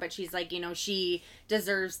whatever, but she's she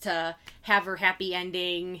deserves to have her happy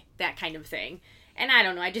ending, that kind of thing. And I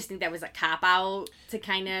don't know, I just think that was a cop-out to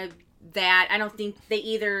kind of that. I don't think they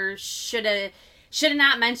either should have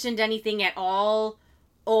not mentioned anything at all,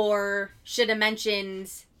 or should have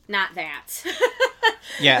mentioned not that.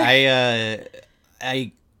 Yeah,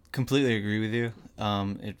 I completely agree with you.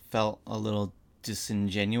 It felt a little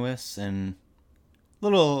disingenuous and a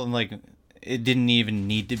little it didn't even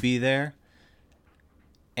need to be there.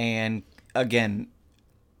 And again,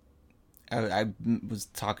 I was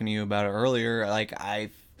talking to you about it earlier. I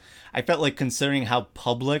felt considering how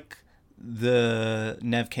public the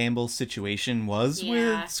Nev Campbell situation was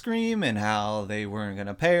with Scream and how they weren't going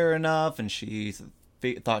to pay her enough, and she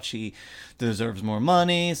thought she deserves more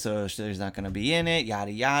money, so she's not going to be in it,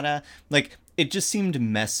 yada yada. it just seemed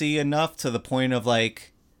messy enough to the point of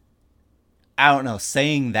like, I don't know,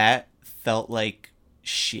 saying that felt like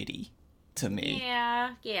shitty to me.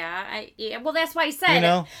 Yeah. Well, that's why I said, You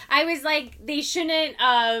know? I was like, they shouldn't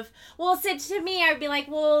have. Well, said to me, I'd be like,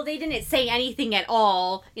 well, they didn't say anything at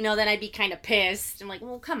all. Then I'd be kind of pissed. I'm like,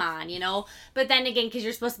 well, come on, But then again, because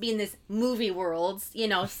you're supposed to be in this movie world, you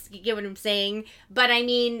get what I'm saying. But I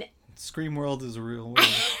mean, Scream world is a real world.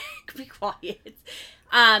 be quiet.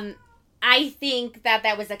 I think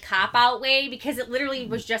that was a cop out way because it literally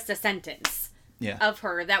was just a sentence. Yeah. Of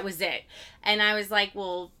her. That was it. And I was like,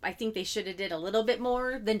 well, I think they should have did a little bit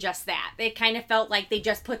more than just that. It kind of felt like they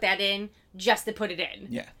just put that in just to put it in.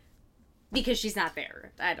 Yeah. Because she's not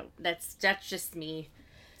there. That's just me.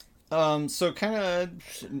 So kind of,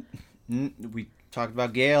 we talked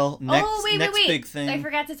about Gail. Next big thing. I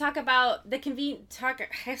forgot to talk about the I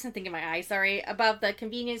have something in my eye, sorry. About the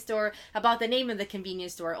convenience store, about the name of the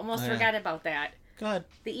convenience store. Almost forgot about that. Go ahead.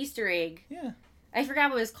 The Easter egg. Yeah. I forgot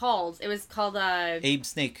what it was called. It was called Abe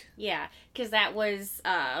Snake. Yeah, because that was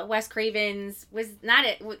Wes Craven's. Was not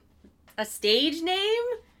a stage name?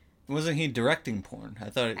 Wasn't he directing porn? I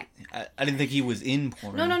thought I didn't think he was in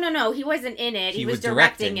porn. No. He wasn't in it. He was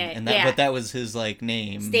directing it. And but that was his like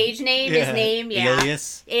name. Stage name. His name. Yeah.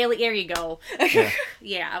 Alias. There you go. Yeah.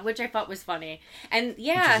 Yeah, which I thought was funny, and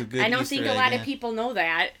I don't think a lot of people know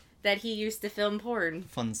that he used to film porn.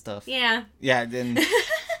 Fun stuff. Yeah. Yeah. Then.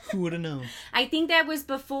 Who would have known? I think that was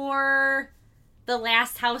before The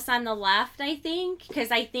Last House on the Left, I think.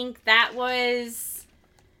 Because I think that was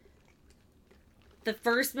the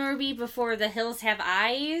first movie before The Hills Have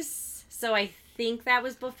Eyes. So I think that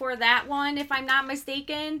was before that one, if I'm not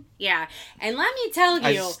mistaken. Yeah. And let me tell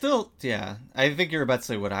you. I think you're about to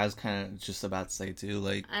say what I was kind of just about to say, too.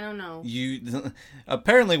 Like, I don't know.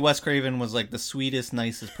 Apparently Wes Craven was, like, the sweetest,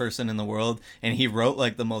 nicest person in the world, and he wrote,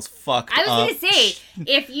 like, the most fucked up... I was going to say,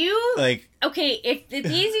 if you... like... Okay, if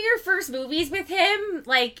these are your first movies with him,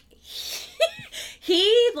 like,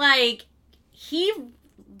 he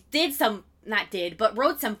did some... Not did, but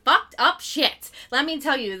wrote some fucked up shit. Let me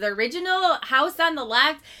tell you, the original House on the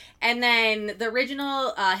Left and then the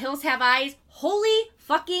original Hills Have Eyes, holy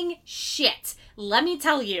fucking shit. Let me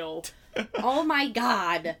tell you. Oh my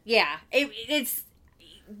god. Yeah. It's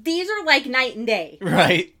these are like night and day.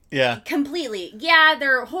 Right. Yeah. Completely. Yeah,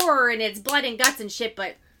 they're horror and it's blood and guts and shit,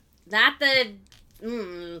 but not the...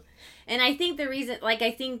 And I think the reason, like,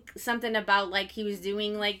 I think something about, like, he was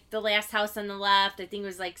doing, like, The Last House on the Left, I think it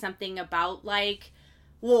was, like, something about, like,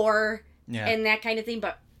 war and that kind of thing,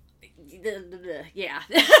 but, yeah.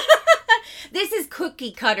 This is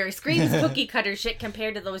cookie cutter. Scream's cookie cutter shit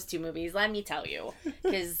compared to those two movies, let me tell you.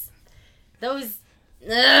 Because those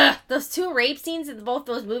two rape scenes in both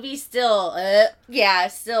those movies still,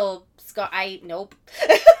 nope.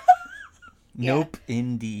 Nope,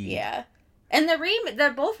 indeed. Yeah. And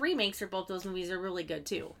both remakes for both those movies are really good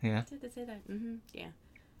too. Yeah. Did they say that? Mm-hmm. Yeah.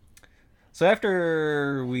 So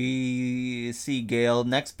after we see Gail,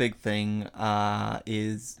 next big thing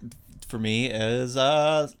is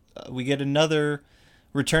we get another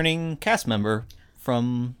returning cast member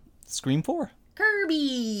from Scream 4.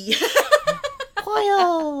 Kirby.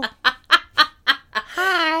 Hoyle.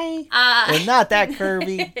 Hi. Well, not that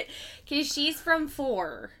Kirby. Because she's from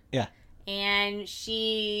 4. Yeah. And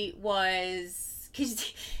she was,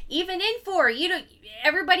 because even in 4,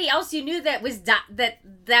 everybody else you knew that was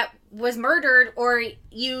that was murdered, or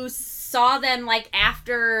you saw them like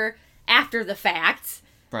after the fact,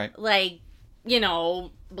 right? Like,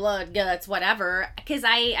 blood, guts, whatever. Because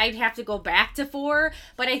I'd have to go back to 4,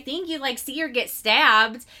 but I think you like see her get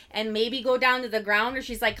stabbed and maybe go down to the ground, or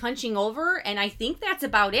she's like hunching over, and I think that's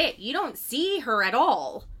about it. You don't see her at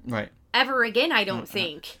all, right? Ever again, I don't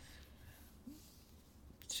think.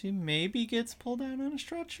 She maybe gets pulled out on a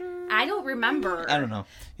stretcher. I don't remember. I don't know.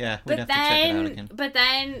 Yeah, we'd have to check it out again. But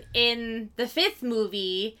then in the 5th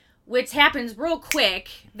movie, which happens real quick,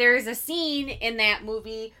 there's a scene in that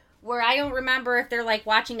movie where I don't remember if they're like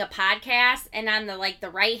watching a podcast, and on the like the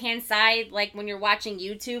right hand side, like when you're watching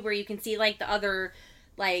YouTube, where you can see like the other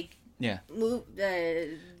like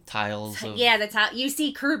the tiles. Yeah, the tile. You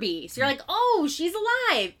see Kirby, so you're like, oh, she's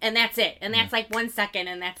alive, and that's it, and that's like 1 second,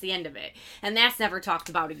 and that's the end of it, and that's never talked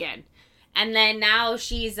about again. And then now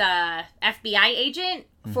she's a FBI agent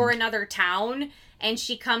for another town, and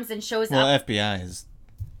she comes and shows up. Well, FBI is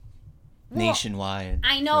nationwide.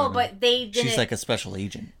 I know, but they didn't. She's like a special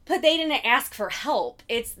agent. But they didn't ask for help.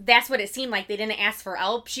 That's what it seemed like. They didn't ask for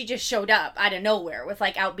help. She just showed up out of nowhere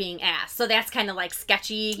without being asked. So that's kind of like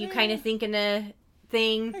sketchy. You kind of think in a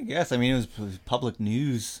thing. I guess. I mean, it was public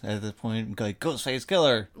news at the point. Like, Ghostface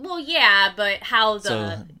killer. Well, yeah, but how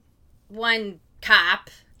the... one cop,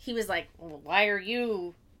 he was like, well, why are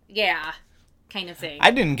you... Yeah, kind of thing.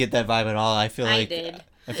 I didn't get that vibe at all. I feel like... I did.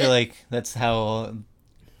 I feel like that's how...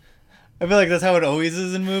 I feel like that's how it always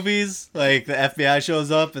is in movies. Like, the FBI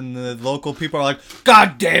shows up and the local people are like,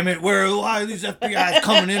 God damn it, why are these FBI's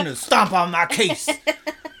coming in to stomp on my case?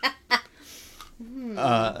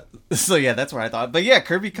 So yeah, that's what I thought. But yeah,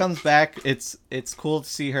 Kirby comes back. It's cool to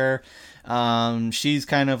see her. She's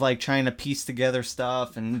kind of like trying to piece together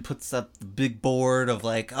stuff and puts up the big board of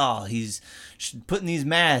like, oh, he's putting these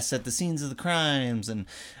masks at the scenes of the crimes, and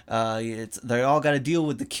they all got to deal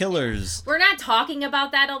with the killers. We're not talking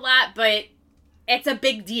about that a lot, but it's a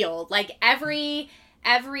big deal. Like every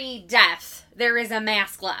death, there is a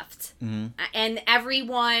mask left, and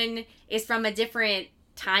everyone is from a different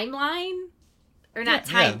timeline. Or not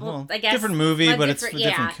time. Yeah, well, I guess different movie, but it's a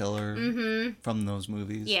different killer from those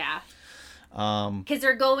movies. Yeah. Because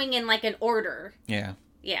they're going in like an order. Yeah.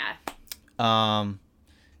 Yeah. And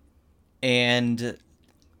I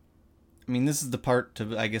mean, this is the part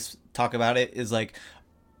to, I guess, talk about it is like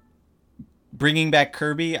bringing back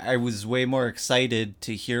Kirby. I was way more excited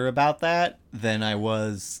to hear about that than I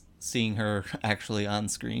was seeing her actually on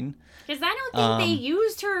screen. Because I don't think they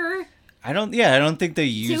used her. I don't think they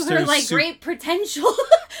used her her like great potential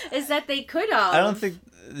is that they could have. I don't think.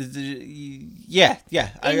 Yeah.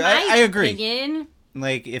 I agree. Opinion,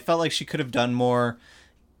 like it felt like she could have done more.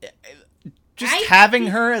 Just having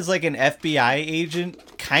her as like an FBI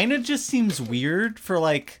agent kind of just seems weird for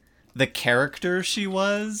like the character she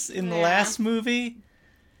was in the last movie.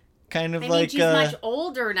 Kind of like she's much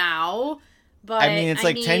older now. But, I mean, it's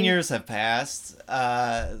 10 years have passed,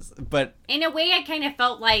 but... In a way, I kind of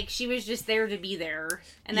felt like she was just there to be there,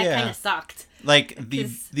 and that kind of sucked. Like,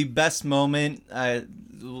 the best moment,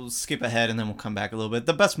 we'll skip ahead and then we'll come back a little bit.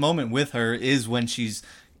 The best moment with her is when she's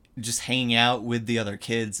just hanging out with the other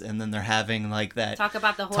kids, and then they're having, like, that... Talk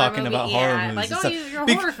about the horror talking movie. about horror movies like, and stuff. You're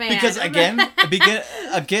a horror fan. Because, again,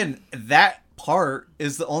 that part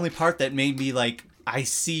is the only part that made me, like, I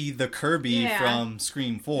see the Kirby from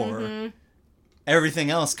Scream 4. Mm-hmm. Everything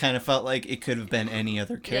else kind of felt like it could have been any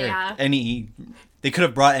other character. Yeah. They could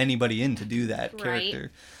have brought anybody in to do that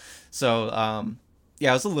character. So, I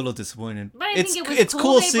was a little disappointed. But I think it's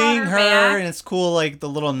cool seeing her back. and it's cool, like, the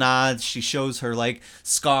little nods. She shows her, like,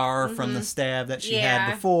 scar from the stab that she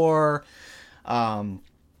had before. But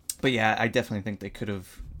yeah, I definitely think they could have...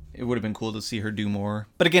 It would have been cool to see her do more.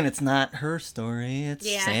 But again, it's not her story. It's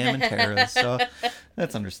Sam and Tara's, so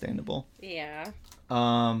that's understandable. Yeah.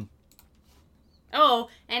 Oh,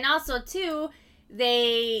 and also, too,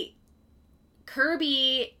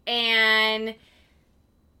 Kirby and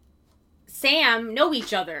Sam know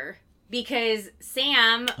each other. Because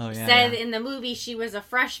Sam said in the movie she was a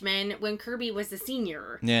freshman when Kirby was a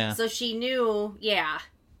senior. Yeah. So she knew,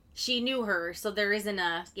 she knew her. So there isn't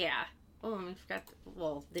a, Oh, I forgot.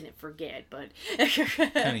 Well, didn't forget, but...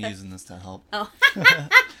 kind of using this to help. Oh.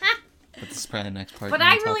 But this is probably the next part. But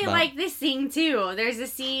I really like this scene, too. There's a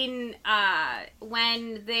scene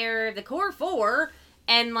when they're the core four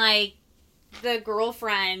and, like, the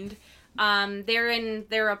girlfriend, they're in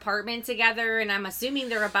their apartment together, and I'm assuming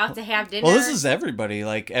they're about to have dinner. Well, this is everybody.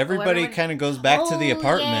 Like, everybody kind of goes back to the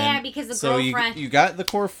apartment. Yeah, because the girlfriend... So you got the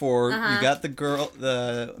core four, you got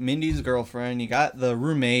the Mindy's girlfriend, you got the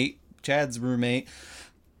roommate, Chad's roommate,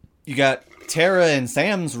 you got Tara and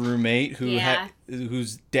Sam's roommate,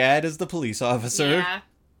 whose dad is the police officer. Yeah.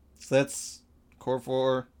 So that's core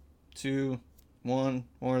 4, 2, 1,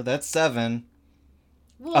 or that's 7.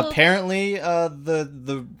 Well, apparently,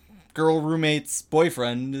 the girl roommate's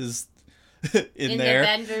boyfriend is in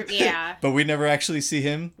there. But we never actually see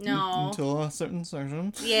him until a certain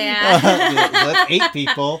section. Yeah. So that's 8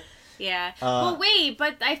 people. Yeah. Well, wait,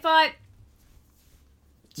 but I thought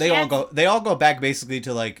they all go back basically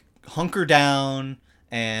to like hunker down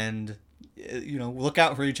and look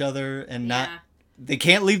out for each other and not they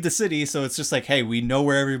can't leave the city, so it's just like, hey, we know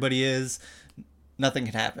where everybody is. Nothing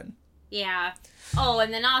can happen. Yeah. Oh,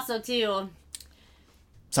 and then also too,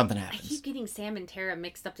 something happens. I keep getting Sam and Tara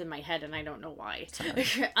mixed up in my head, and I don't know why.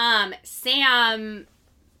 Sam,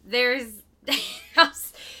 there's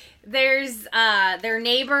their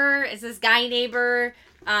neighbor. It's this guy neighbor.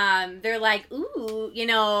 They're like, ooh,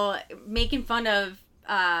 making fun of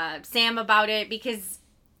Sam about it because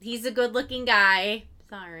he's a good-looking guy.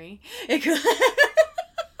 Sorry.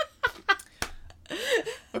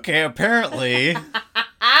 Okay, apparently.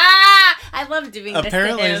 I love doing this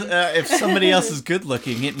apparently, to him. If somebody else is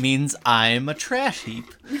good-looking, it means I'm a trash heap.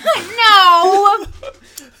 No!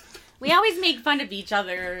 We always make fun of each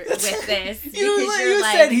other with this. You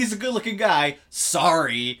said he's a good-looking guy.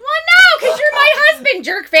 Sorry. Well, no, because you're my husband,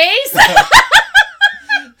 jerk face.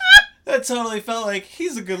 That totally felt like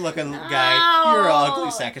he's a good-looking guy. You're an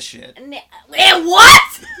ugly sack of shit. And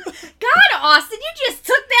what? God, Austin, you just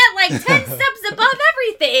took that like 10 steps above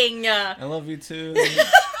everything. I love you too.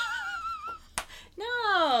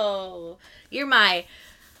 No. You're my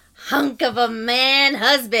hunk of a man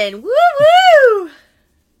husband. Woo-woo!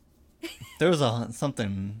 There was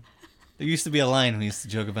something... There used to be a line we used to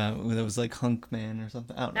joke about that was like hunk man or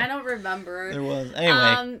something. I don't know. I don't remember. There was.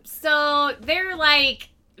 Anyway. So they're like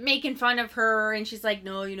making fun of her and she's like,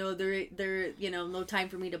 no, they're no time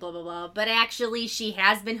for me to blah blah blah. But actually she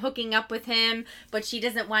has been hooking up with him, but she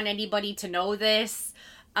doesn't want anybody to know this.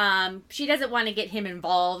 She doesn't want to get him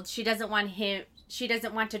involved. She doesn't want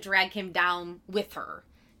to drag him down with her,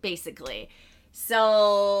 basically.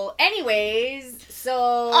 So, anyways,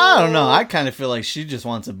 I don't know. I kind of feel like she just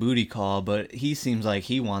wants a booty call, but he seems like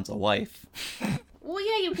he wants a wife. Well,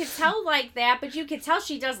 yeah, you could tell like that, but you could tell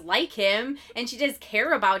she does like him, and she does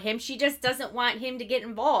care about him. She just doesn't want him to get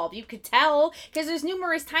involved. You could tell, because there's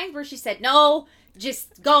numerous times where she said, no,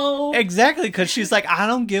 just go. Exactly, because she's like, I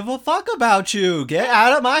don't give a fuck about you. Get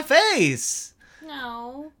out of my face.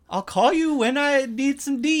 No. I'll call you when I need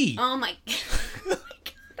some D. Oh, my God.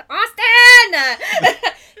 Austin!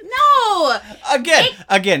 No!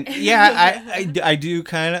 Again, yeah, I do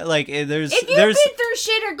kind of, like, there's... If you've been through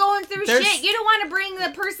shit or going through shit, you don't want to bring the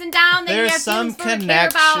person down that you have some feelings for care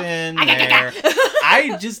about. connection there.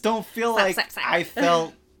 I just don't feel like I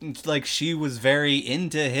felt like she was very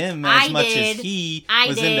into him as much as he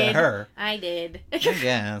was into her. I did. I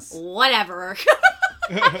guess. Whatever.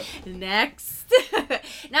 Next.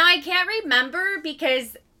 Now, I can't remember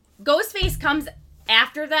because Ghostface comes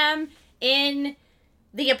after them in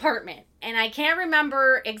the apartment. And I can't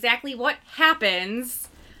remember exactly what happens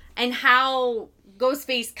and how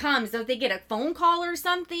Ghostface comes. Don't they get a phone call or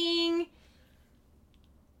something?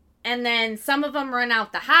 And then some of them run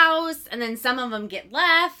out the house, and then some of them get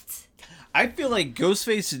left. I feel like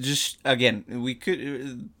Ghostface just, again,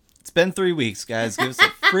 it's been 3 weeks, guys. Give us a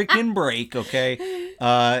freaking break, okay?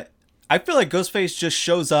 I feel like Ghostface just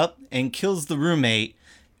shows up and kills the roommate,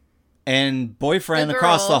 and boyfriend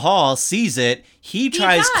across the hall sees it. He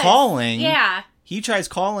tries calling. Yeah. He tries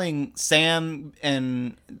calling Sam,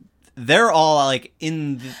 and they're all like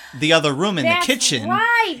in the other room in the kitchen.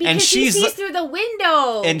 Right, because and she sees through the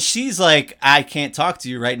window. And she's like, I can't talk to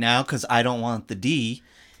you right now because I don't want the D.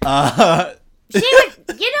 She would,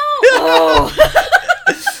 oh.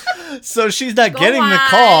 So she's not getting the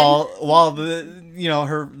call while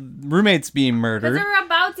her roommate's being murdered. Because they're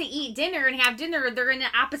about to eat dinner and have dinner. They're in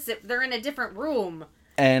a different room.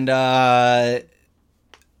 And then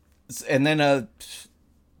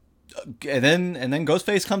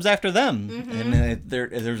Ghostface comes after them, and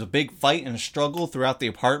there's a big fight and a struggle throughout the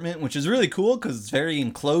apartment, which is really cool because it's very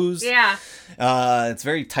enclosed. Yeah, it's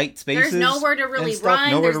very tight spaces. There's nowhere to really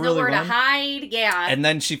run. There's nowhere to hide. Yeah, and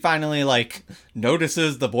then she finally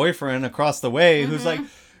notices the boyfriend across the way, who's like,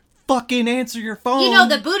 "Fucking answer your phone."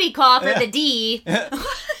 The booty call for the D.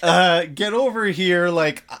 Get over here!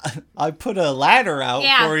 I put a ladder out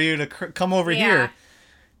for you to come over here.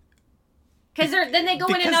 Because then they go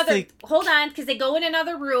in another... Hold on, because they go in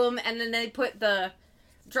another room, and then they put the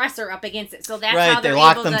dresser up against it. So that's how they're able to...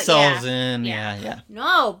 Right, they lock themselves in. Yeah.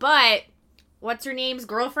 No, but... What's her name's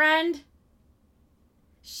girlfriend?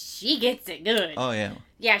 She gets it good. Oh, yeah.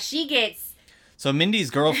 Yeah, she gets... So Mindy's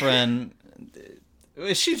girlfriend...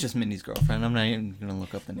 She's just Mindy's girlfriend. I'm not even going to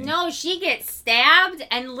look up the name. No, she gets stabbed,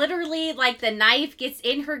 and literally, the knife gets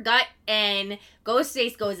in her gut, and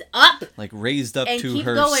Ghostface goes up. Raised up to her sternum. And keep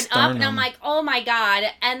going up, and I'm like, oh my god.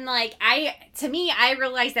 And, I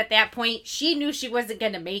realized at that point, she knew she wasn't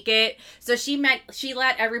going to make it, so she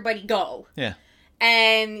let everybody go. Yeah.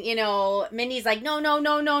 And, Mindy's like, no,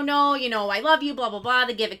 I love you, blah, blah, blah.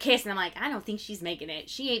 They give a kiss, and I'm like, I don't think she's making it.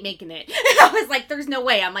 She ain't making it. I was like, there's no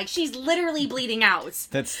way. I'm like, she's literally bleeding out.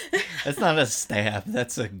 That's not a stab.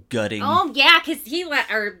 That's a gutting. Oh, yeah, because she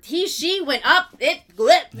went up,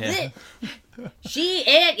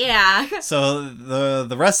 yeah. So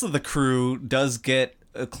the rest of the crew does get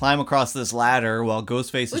climb across this ladder while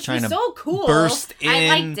Ghostface is trying to so cool. burst in. I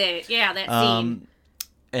liked it. Yeah, that scene.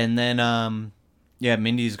 And then,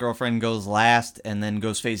 Mindy's girlfriend goes last, and then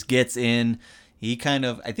Ghostface gets in. He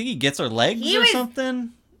I think he gets her legs or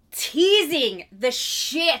something. Teasing the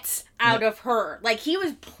shit out of her. He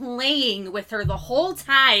was playing with her the whole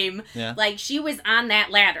time. Yeah. She was on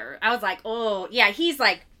that ladder. I was like, oh, yeah, he's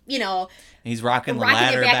he's rocking the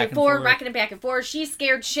ladder back and forth. Rocking it back and forth. She's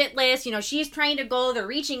scared shitless. She's trying to go. They're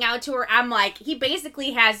reaching out to her. I'm like, he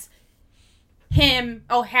basically has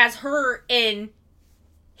her in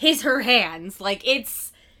her hands. Like,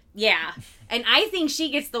 it's, yeah. And I think she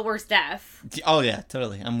gets the worst death. Oh, yeah,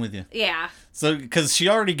 totally. I'm with you. Yeah. So, because she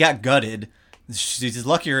already got gutted, she's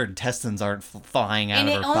lucky her intestines aren't flying out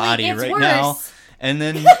of her body right now. And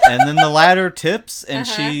then the ladder tips, and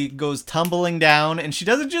she goes tumbling down, and she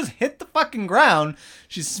doesn't just hit the fucking ground.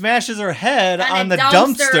 She smashes her head on the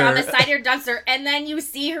dumpster. On the side of her dumpster, and then you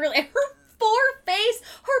see her poor face,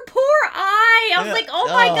 her poor eye. I was like, oh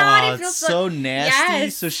my God, it feels so nasty.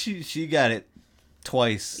 Yes. So she got it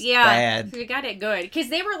twice. Yeah, bad. She got it good. Because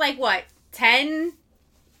they were like, what, 10?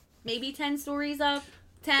 Maybe 10 stories up?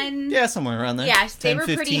 10? Yeah, somewhere around there. Yeah, 10, they were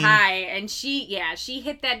 15. pretty high. And she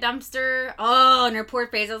hit that dumpster. Oh, and her poor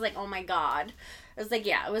face. I was like, oh my God. I was like,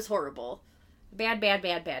 yeah, it was horrible. Bad.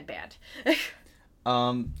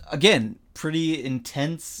 Again, pretty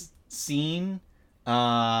intense scene.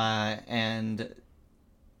 And...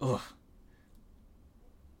 Ugh.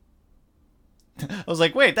 I was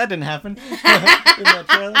like, wait, that didn't happen. In that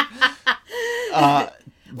trailer.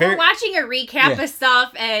 We're watching a recap of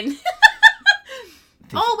stuff, and...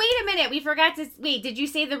 Oh, wait a minute. We forgot to... Wait, did you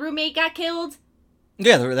say the roommate got killed?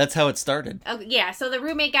 Yeah, that's how it started. Oh, yeah, so the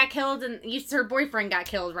roommate got killed, and her boyfriend got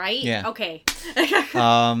killed, right? Yeah. Okay.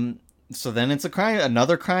 So then it's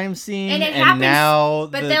another crime scene, and it happens, now...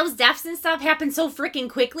 But those deaths and stuff happen so freaking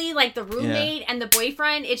quickly, like the roommate and the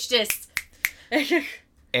boyfriend, it's just...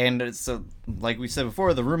 And so, like we said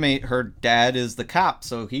before, the roommate, her dad is the cop,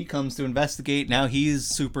 so he comes to investigate. Now he's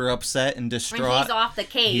super upset and distraught. And he's off the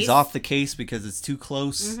case. He's off the case because it's too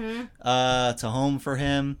close to home for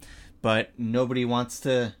him, but nobody wants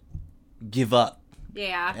to give up.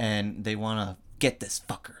 Yeah. And they want to get this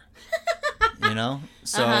fucker. You know?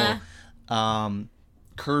 So,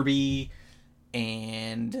 Kirby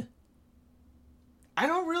and... I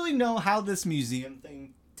don't really know how this museum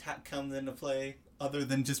thing comes into play, other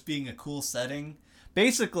than just being a cool setting.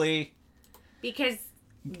 Basically... Because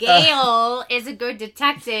Gail is a good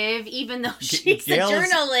detective, even though she's a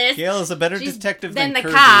journalist. Gail is a better detective than the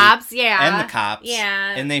Kirby. Cops, yeah. And the cops.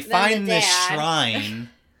 Yeah. And they find this shrine.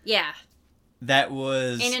 Yeah. That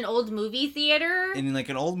was... In an old movie theater? In like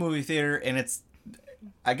an old movie theater, and it's...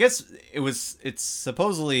 I guess it's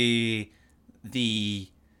supposedly the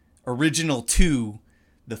original to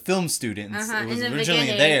the film students. It was originally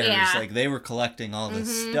theirs. Yeah. Like, they were collecting all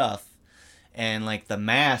this stuff. And, like, the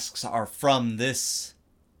masks are from this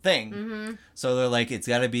thing. So they're like,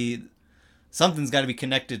 something's got to be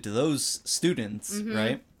connected to those students,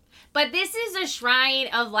 right? But this is a shrine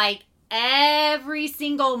of, like, every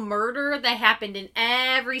single murder that happened in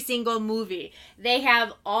every single movie. They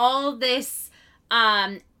have all this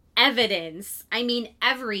evidence. I mean,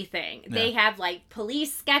 everything. Yeah. They have, like,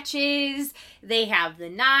 police sketches. They have the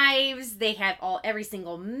knives. They have every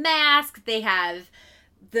single mask. They have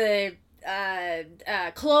the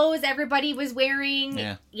clothes everybody was wearing.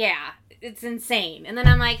 Yeah, it's insane. And then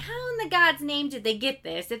I'm like, how in the God's name did they get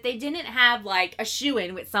this if they didn't have, like, a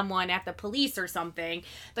shoo-in with someone at the police or something?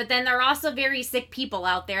 But then there are also very sick people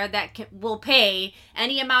out there that will pay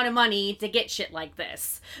any amount of money to get shit like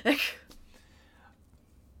this.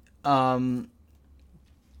 And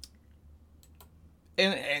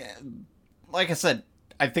like I said,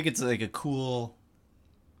 I think it's like a cool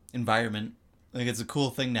environment. Like, it's a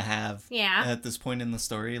cool thing to have at this point in the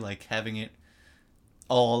story, like having it,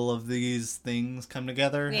 all of these things come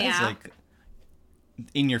together as like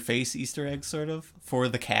in your face Easter eggs, sort of, for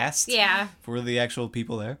the cast. Yeah. For the actual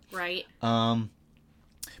people there. Right.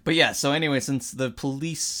 But yeah, so anyway, since the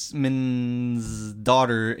policeman's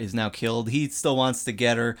daughter is now killed, he still wants to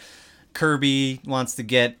get her. Kirby wants to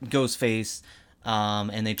get Ghostface,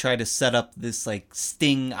 and they try to set up this, like,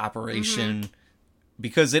 sting operation,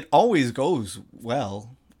 because it always goes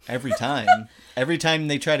well every time. Every time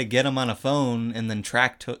they try to get him on a phone and then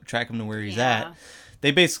track him to where he's at, they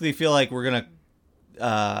basically feel like we're gonna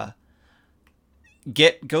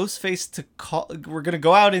get Ghostface to call. We're gonna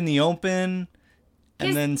go out in the open.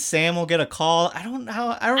 And then Sam will get a call. I don't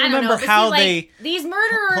remember how they... These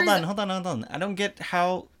murderers... Hold on. I don't get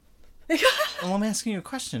how... Well, I'm asking you a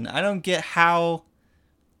question. I don't get how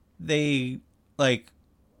they, like,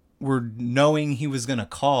 were knowing he was going to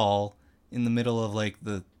call in the middle of, like,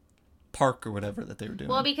 the park or whatever that they were doing.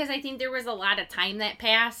 Well, because I think there was a lot of time that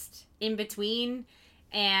passed in between.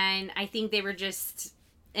 And I think they were just...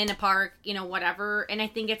 in a park, you know, whatever. And I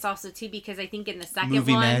think it's also, too, because I think in the second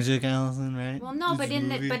movie magic, Allison, right? Well, no, but in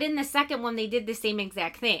the second one, they did the same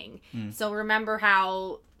exact thing. So remember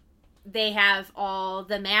how they have all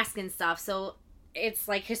the masks and stuff. So it's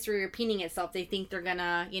like history repeating itself. They think they're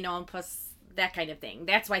gonna, you know, and plus that kind of thing.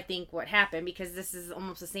 That's why I think what happened, because this is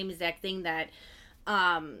almost the same exact thing that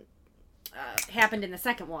happened in the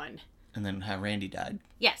second one. And then how Randy died.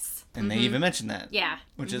 Yes. And they even mentioned that. Yeah.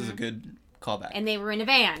 Which is a good callback. And they were in a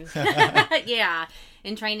van. Yeah.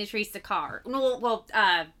 And trying to trace the car.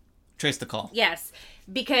 Trace the call. Yes.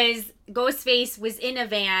 Because Ghostface was in a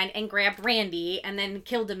van and grabbed Randy and then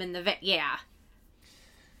killed him in the van. Yeah.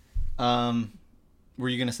 Were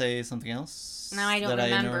you going to say something else? No, I don't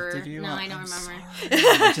remember. No, I don't remember. Sorry.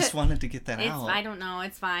 I just wanted to get that out. I don't know.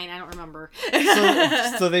 It's fine. I don't remember.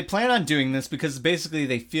 So they plan on doing this because basically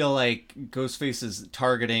they feel like Ghostface is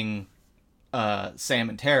targeting Sam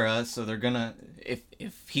and Tara. So they're going to...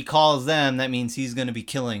 If he calls them, that means he's going to be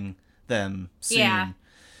killing them soon. Yeah.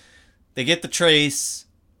 They get the Trace.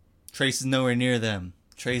 Trace is nowhere near them.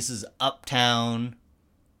 Trace is uptown.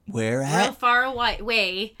 Where at? Real far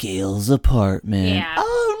away. Gail's apartment. Yeah.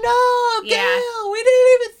 Oh no, Gail! Yeah. We didn't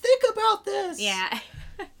even think about this.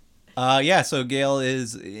 Yeah. So Gail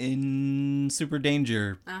is in super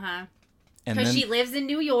danger. Because she lives in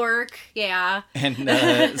New York. Yeah.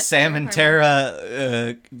 And Sam and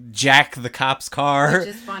Tara jack the cop's car. Which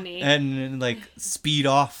is funny. And like speed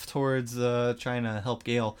off towards trying to help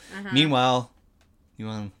Gail. Meanwhile, you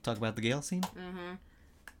want to talk about the Gail scene?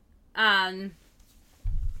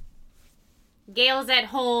 Gail's at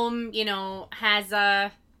home,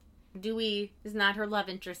 has Dewey is not her love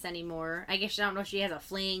interest anymore. I guess I don't know if she has a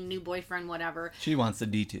fling, new boyfriend, whatever. She wants the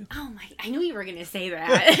D2. Oh my, I knew you were going to say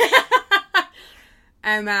that.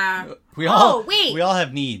 We all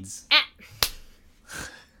have needs.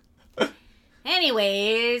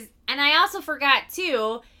 Anyways, and I also forgot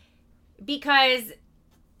too, because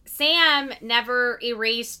Sam never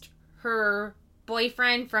erased her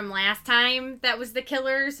boyfriend from last time that was the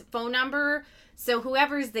killer's phone number. So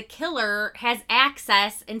whoever's the killer has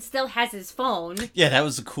access and still has his phone. Yeah, that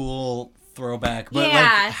was a cool throwback. But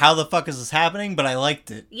like, how the fuck is this happening? But I liked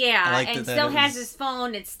it. Yeah, and still has his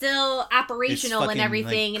phone. It's still operational and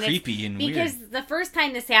everything. Like, creepy and weird. Because the first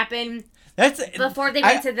time this happened, before they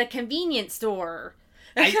went to the convenience store.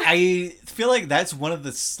 I feel like that's one of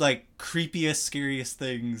the like creepiest, scariest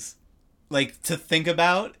things, like to think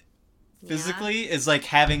about physically is like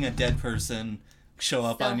having a dead person show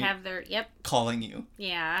up on you, calling you.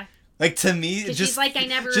 Yeah. Like to me, just she's like, I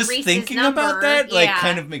never just erased thinking his number. about that, like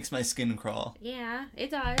kind of makes my skin crawl. Yeah,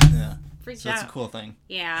 it does. Yeah. Freaks so out. That's a cool thing.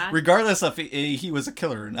 Yeah. Regardless of he was a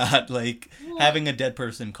killer or not, like having a dead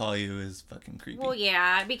person call you is fucking creepy. Well,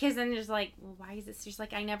 yeah, because then there's like, well, why is this? She's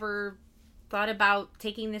like, I never thought about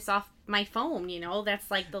taking this off my phone,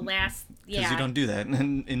 That's like the last, Because you don't do that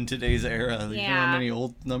in today's era. You know how many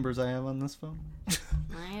old numbers I have on this phone?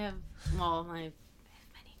 I have many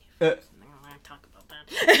new phones. I don't want to talk about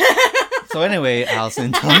that. So anyway,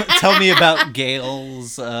 Allison, tell me about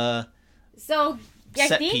Gail's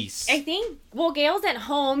piece. I think, Gail's at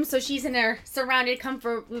home, so she's in a surrounded,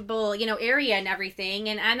 comfortable, area and everything,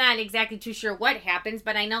 and I'm not exactly too sure what happens,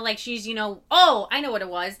 but I know, like, she's, I know what it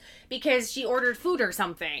was, because she ordered food or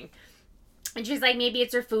something, and she's like, maybe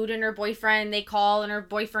it's her food, and her boyfriend, they call, and her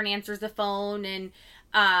boyfriend answers the phone, and,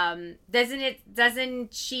 doesn't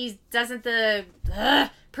the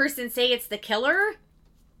person say it's the killer?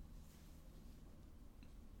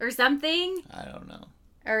 Or something? I don't know.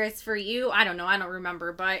 Or it's for you. I don't know. I don't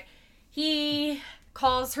remember. But he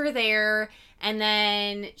calls her there, and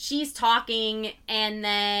then she's talking, and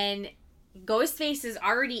then Ghostface is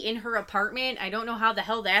already in her apartment. I don't know how the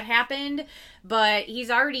hell that happened, but he's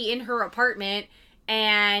already in her apartment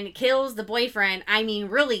and kills the boyfriend. I mean,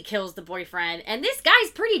 really kills the boyfriend. And this guy's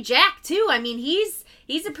pretty jacked, too. I mean, he's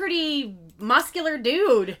a pretty muscular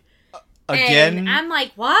dude. Again? And I'm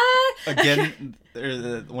like, what? Again,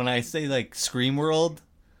 when I say, like, Scream World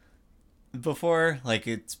before, like,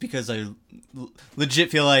 it's because I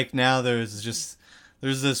legit feel like now there's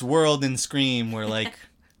this world in Scream where, like,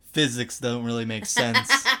 physics don't really make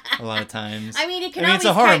sense a lot of times. I mean, it's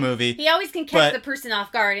a horror movie. He always can catch the person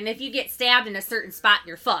off guard, and if you get stabbed in a certain spot,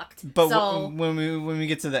 you're fucked. But when we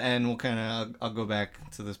get to the end, we'll kind of I'll go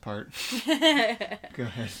back to this part. Go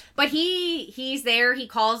ahead. But he's there. He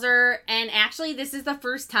calls her, and actually, this is the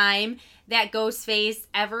first time that Ghostface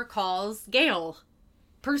ever calls Gail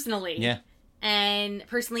personally. Yeah. And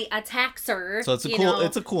personally attacks her. So it's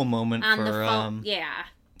a cool moment on for the phone.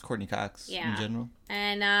 Courtney Cox in general.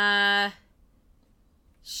 And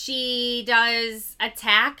she does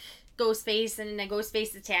attack Ghostface, and then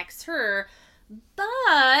Ghostface attacks her.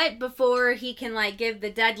 But before he can, like, give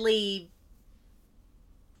the deadly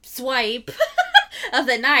swipe of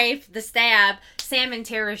the knife, the stab, Sam and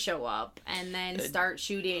Tara show up and then start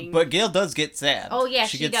shooting. But Gale does get stabbed. Oh, yeah,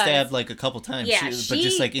 she she gets does. stabbed like a couple times. Yeah, but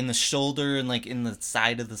just like in the shoulder and like in the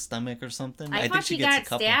side of the stomach or something. I thought think she gets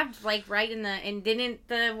got stabbed like right in the... And didn't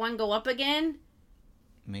the one go up again?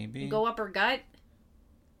 Maybe. Go up her gut?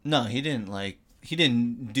 No, he didn't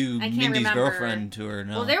do Mindy's girlfriend to her,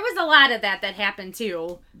 no. Well, there was a lot of that happened,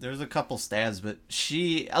 too. There's a couple stabs, but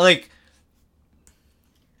she, like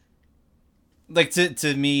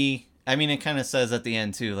to me, I mean, it kind of says at the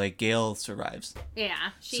end, too, like, Gale survives. Yeah,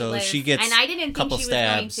 she so lives. she gets and I didn't a couple think she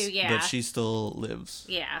stabs, was going to, yeah. but she still lives.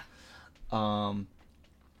 Yeah.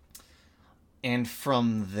 And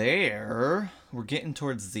from there, we're getting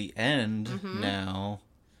towards the end now.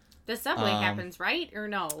 The subway happens, right? Or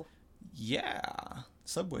no? Yeah.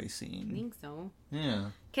 Subway scene. I think so. Yeah.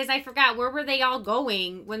 Because I forgot, where were they all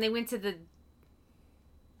going when they went to the...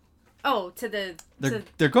 Oh, to the...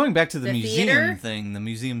 They're going back to the museum theater? thing, the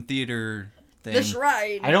museum theater thing. The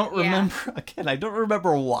shrine. I don't remember, again, I don't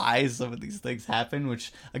remember why some of these things happen,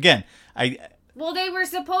 which, again, Well, they were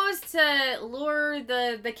supposed to lure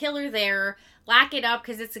the killer there, lock it up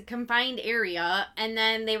because it's a confined area, and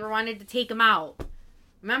then they wanted to take him out.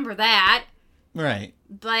 Remember that? Right.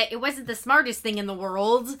 But it wasn't the smartest thing in the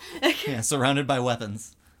world. Yeah, surrounded by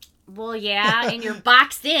weapons. Well, yeah, and you're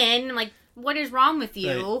boxed in. Like, what is wrong with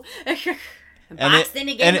you? Right. Boxed in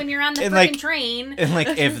again when you're on the freaking train. And like,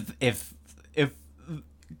 if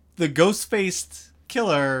the ghost-faced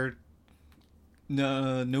killer,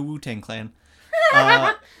 no Wu-Tang Clan,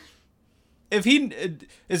 if he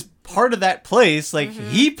is part of that place, like,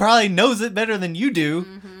 he probably knows it better than you do.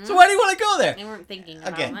 So why do you want to go there? They weren't thinking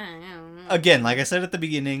about that. Again, like I said at the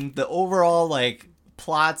beginning, the overall, like,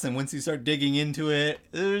 plots, and once you start digging into it,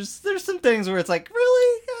 there's some things where it's like,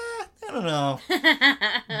 really? I don't know.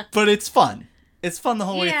 But it's fun. It's fun the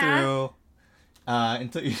whole way through.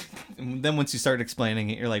 Until you, and then once you start explaining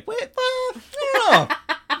it, you're like, wait, I don't know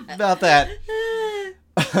about that.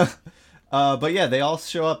 But yeah, they all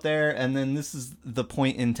show up there, and then this is the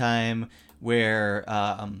point in time where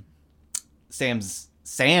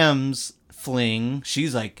Sam's fling.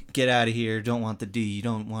 She's like, get out of here! Don't want the D. You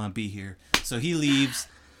don't want to be here. So he leaves.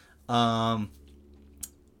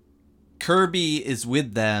 Kirby is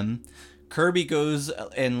with them. Kirby goes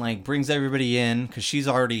and like brings everybody in because she's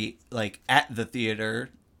already like at the theater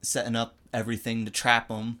setting up everything to trap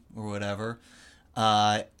them or whatever.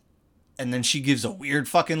 And then she gives a weird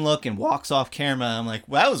fucking look and walks off camera. I'm like,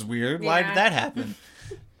 well, that was weird. Why did that happen?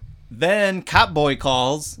 Then Cop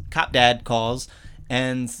Dad calls,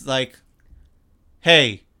 and like,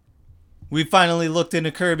 hey, we finally looked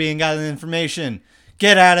into Kirby and got the information.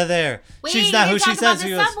 Get out of there. Wait, she's not who she says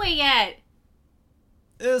she is. Subway yet?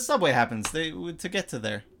 The subway happens. To get to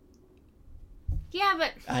there. Yeah,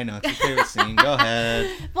 but... I know, it's your favorite scene. Go ahead.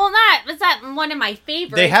 Well, it's not one of my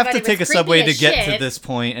favorites. They have to take a subway to get to this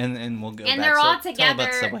point, and we'll go back. And they're all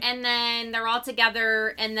together, and then they're all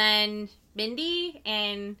together, and then Mindy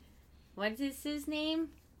and... What is his name?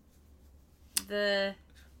 The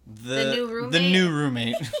new roommate? The new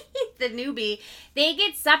roommate. The newbie. They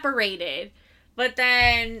get separated. But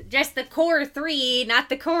then just the core 3, not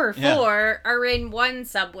the core 4, are in one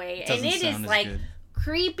subway. And it is like... Good.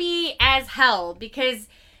 Creepy as hell because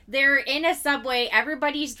they're in a subway,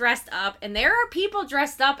 everybody's dressed up, and there are people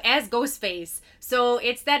dressed up as Ghostface. So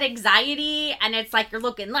it's that anxiety, and it's like you're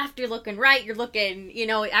looking left, you're looking right, you're looking,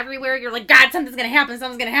 everywhere. You're like, God, something's gonna happen,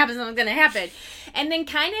 something's gonna happen. And then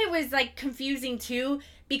kind of was like confusing too,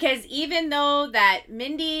 because even though that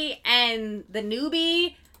Mindy and the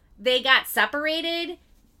newbie, they got separated,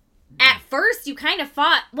 at first you kind of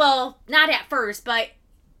thought, well, not at first, but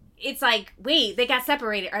it's like, wait, they got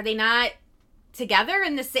separated. Are they not together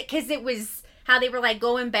in the... Because it was how they were, like,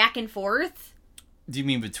 going back and forth. Do you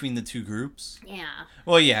mean between the two groups? Yeah.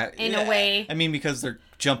 Well, yeah. In a way. I mean, because they're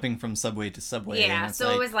jumping from subway to subway. Yeah,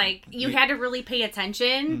 so it was like, you had to really pay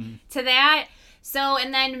attention to that. So,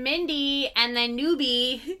 and then Mindy and then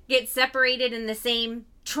Newbie get separated in the same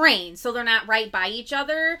train, so they're not right by each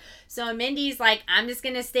other. So Mindy's like, I'm just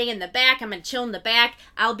gonna stay in the back, I'm gonna chill in the back,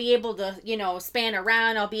 I'll be able to span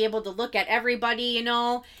around, I'll be able to look at everybody,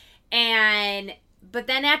 and but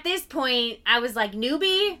then at this point I was like,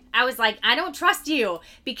 Newbie, I don't trust you,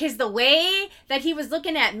 because the way that he was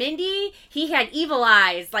looking at Mindy, he had evil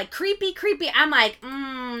eyes, like creepy. I'm like,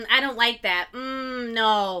 I don't like that.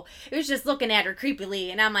 No, it was just looking at her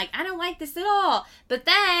creepily, and I'm like, I don't like this at all. But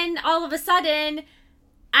then all of a sudden,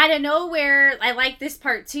 out of nowhere, I like this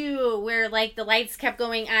part too, where like the lights kept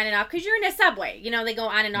going on and off, because you're in a subway, they go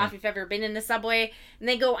on and off. If you've ever been in the subway, and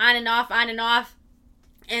they go on and off,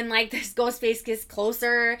 And, like, this Ghostface gets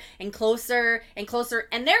closer and closer and closer.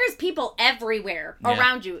 And there is people everywhere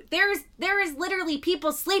around you. There is literally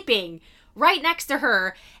people sleeping right next to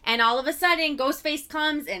her. And all of a sudden, Ghostface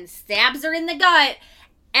comes and stabs her in the gut.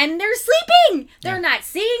 And they're sleeping. They're not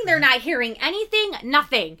seeing. They're not hearing anything.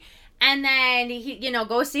 Nothing. And then,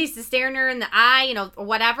 Ghostface is staring her in the eye, or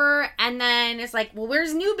whatever. And then it's like, well,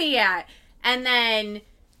 where's Newbie at? And then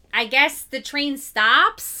I guess the train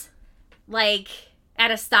stops. Like... at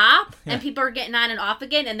a stop, and people are getting on and off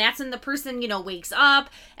again, and that's when the person, wakes up,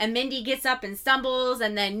 and Mindy gets up and stumbles,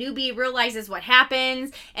 and then Newbie realizes what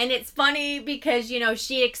happens, and it's funny because,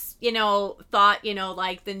 she, thought,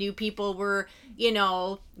 like, the new people were,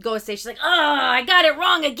 Ghostface. She's like, oh, I got it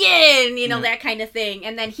wrong again, that kind of thing,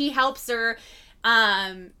 and then he helps her,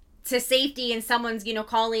 to safety, and someone's,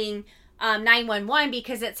 calling, 911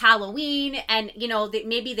 because it's Halloween, and,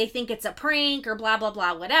 maybe they think it's a prank, or blah, blah,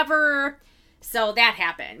 blah, whatever. So that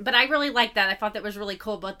happened. But I really liked that. I thought that was really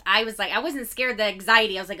cool. But I was like, I wasn't scared of the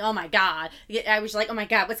anxiety. I was like, oh my God. I was like, oh my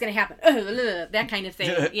God, what's going to happen? That kind of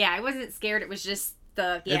thing. Yeah, I wasn't scared. It was just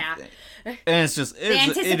and it's just... the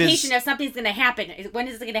anticipation of something's going to happen. When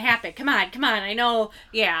is it going to happen? Come on. I know.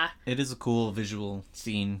 Yeah. It is a cool visual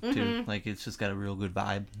scene, too. Like, it's just got a real good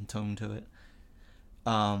vibe and tone to it.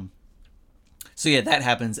 So yeah, that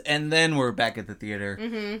happens. And then we're back at the theater.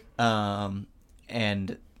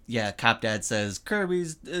 And... yeah, Cop Dad says,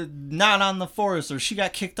 Kirby's not on the force, or she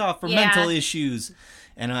got kicked off for mental issues.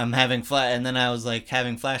 And I'm having and then I was like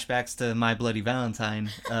having flashbacks to My Bloody Valentine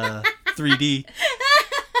 3D.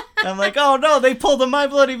 I'm like, oh no, they pulled a My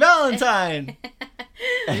Bloody Valentine.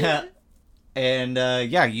 And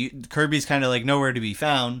Kirby's kind of like nowhere to be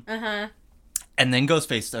found. And then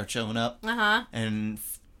Ghostface starts showing up and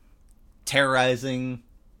terrorizing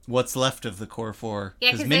what's left of the Core 4.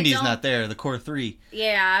 Because Mindy's not there, the Core 3.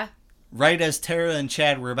 Yeah. Right as Tara and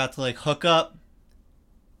Chad were about to, like, hook up.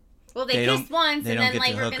 Well, they kissed once, and then,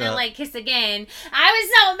 like, we're gonna, like, kiss again. I was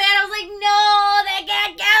so mad. I was like, no, they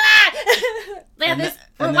can't kill her!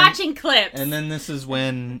 We're watching clips. And then this is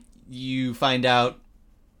when you find out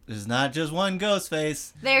there's not just one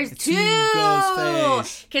Ghostface. There's two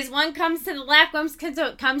Ghostface. Because one comes to the left, one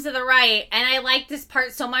comes to the right. And I liked this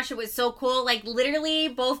part so much. It was so cool. Like, literally,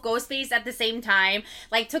 both Ghostface at the same time,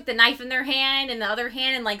 like, took the knife in their hand and the other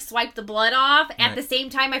hand and, like, swiped the blood off. Right. At the same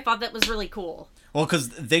time, I thought that was really cool. Well, because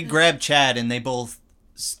they grab Chad and they both...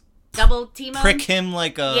 double team him? Prick him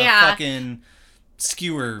like a fucking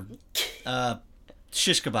skewer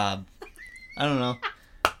shish kebab. I don't know.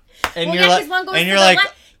 And you're like... and you're like...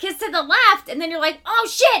 kiss to the left, and then you're like, oh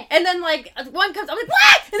shit, and then like one comes, I'm like,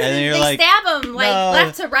 what? And then they stab him like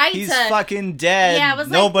left to right. He's fucking dead. Yeah, I was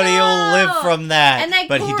like, nobody will live from that. And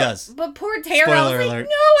but he does. But poor Tara, I was like,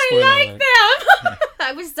 no, I like them.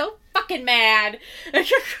 I was so fucking mad.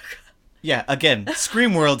 Yeah, again,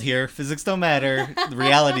 Scream World here. Physics don't matter. The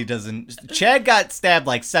reality doesn't. Chad got stabbed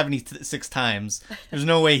like 76 times. There's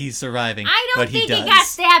no way he's surviving. I don't think he got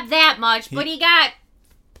stabbed that much, but he got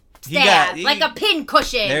stabbed like a pin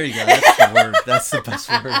cushion. There you go. That's the word. That's the best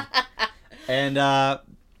word. And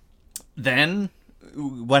then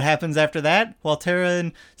what happens after that? While Tara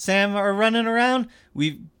and Sam are running around,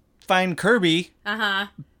 we find Kirby.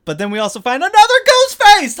 But then we also find another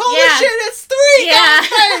Ghostface! Holy shit, it's 3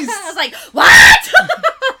 Ghostface! I was like, what?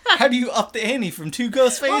 How do you up the ante from 2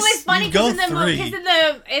 Ghostface? Well, it's funny because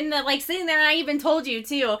in the like sitting there, and I even told you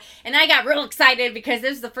too, and I got real excited because this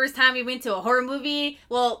was the first time we went to a horror movie.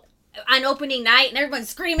 Well, on opening night, and everyone's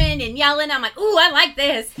screaming and yelling. I'm like, ooh, I like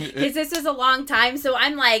this because this was a long time. So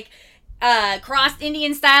I'm like, crossed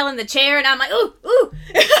Indian style in the chair, and I'm like, ooh, ooh,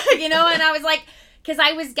 and I was like. Because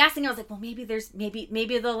I was guessing, I was like, well, maybe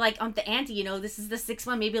they'll like ump the ante, this is the 6th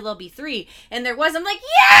one, maybe there'll be 3. And there was, I'm like,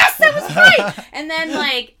 yes, that was right!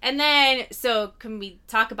 and then, so can we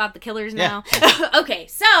talk about the killers now? Yeah. Okay,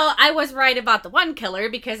 so I was right about the one killer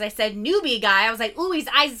because I said newbie guy. I was like, ooh, his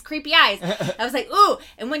eyes, his creepy eyes. I was like, ooh.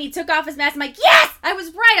 And when he took off his mask, I'm like, yes, I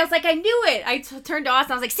was right. I was like, I knew it. I turned to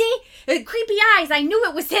Austin, I was like, see? Creepy eyes. I knew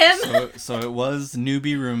it was him. So it was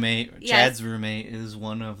newbie roommate. Yes. Chad's roommate is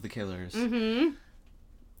one of the killers. Mm-hmm.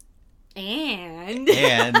 And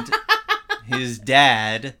his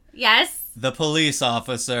dad, yes, the police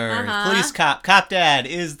officer, police cop dad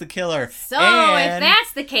is the killer. So if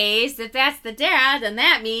that's the case, if that's the dad, then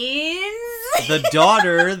that means the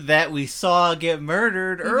daughter that we saw get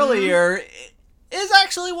murdered earlier is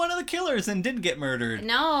actually one of the killers and did get murdered.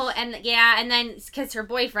 No, and then because her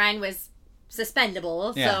boyfriend was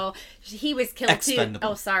suspendable, so he was killed too.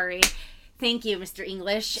 Oh, sorry. Thank you, Mr.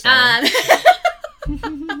 English.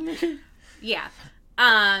 Yeah.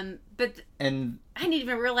 But And I didn't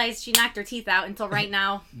even realize she knocked her teeth out until right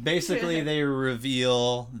now. basically they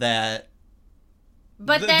reveal that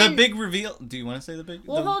But the then big reveal. Do you want to say the big?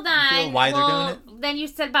 well, the hold reveal, on. why well, they're doing it? Then you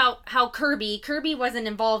said about how Kirby wasn't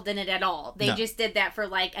involved in it at all. They No. just did that for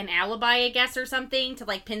like an alibi, I guess, or something to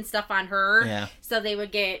like pin stuff on her. Yeah. So they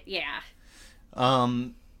would get Yeah,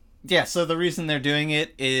 so the reason they're doing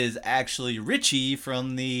it is actually Richie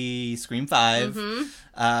from the Scream 5,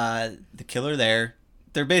 the killer there.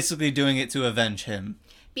 They're basically doing it to avenge him.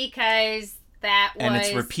 because that was And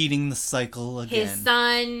it's repeating the cycle again. his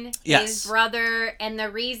son, Yes. his brother, and the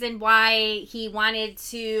reason why he wanted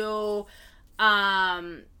to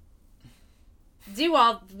do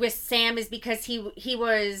all with Sam is because he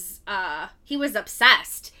was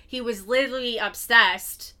obsessed. He was literally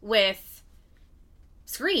obsessed with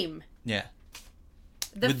Scream. Yeah.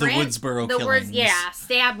 The With the Woodsboro killings.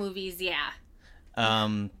 stab movies, yeah.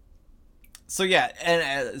 So yeah,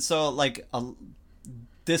 and so like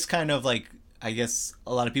this kind of like, I guess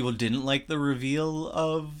a lot of people didn't like the reveal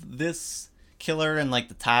of this killer and like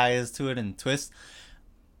the ties to it and twist.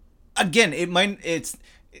 Again, it's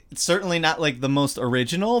certainly not like the most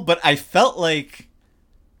original, but I felt like,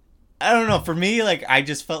 I don't know, for me, like I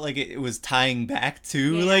just felt like it was tying back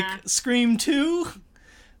to like Scream 2,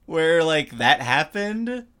 where like that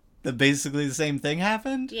happened, basically the same thing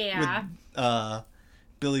happened. Yeah. With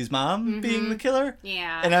Billy's mom being the killer.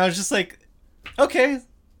 Yeah. And I was just like, okay,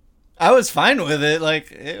 I was fine with it.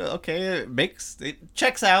 Like, okay, it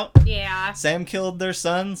checks out. Yeah. Sam killed their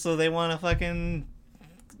son, so they want to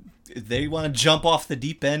jump off the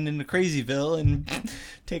deep end into Crazyville and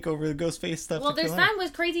take over the Ghostface stuff. Well, their son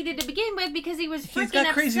was crazy to begin with because he was freaking He's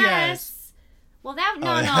got crazy obsessed. eyes. Well, no.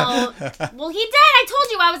 Yeah. Well, he did. I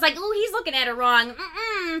told you. I was like, ooh, he's looking at her wrong.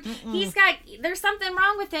 There's something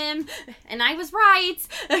wrong with him. And I was right.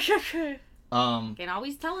 Can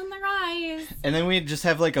always tell in their eyes. And then we just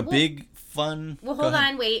have like a big fun. Well, hold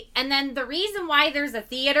on, wait. And then the reason why there's a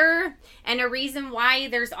theater and a reason why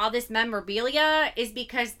there's all this memorabilia is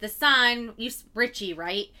because the son, Richie,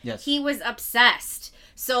 right? Yes. He was obsessed.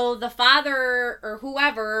 So the father or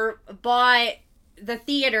whoever bought the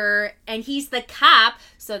theater and he's the cop.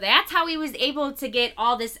 So that's how he was able to get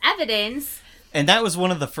all this evidence. And that was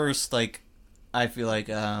one of the first, like, I feel like,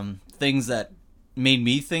 things that made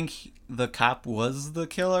me think the cop was the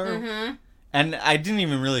killer. Mm-hmm. And I didn't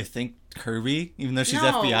even really think Kirby, even though she's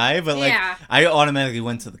FBI, but like I automatically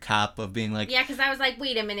went to the cop of being like, yeah, because I was like,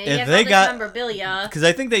 wait a minute, if he has they all this got memorabilia. Because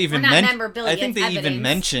I think they even evidence. even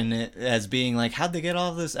mention it as being like, how'd they get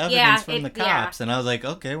all this evidence from the cops? And I was like,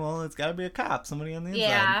 okay, well, it's got to be a cop, somebody on the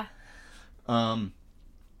inside. Yeah.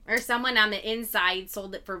 Or someone on the inside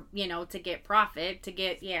sold it for, to get profit,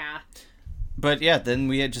 But yeah, then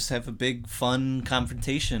we just have a big fun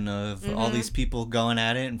confrontation of all these people going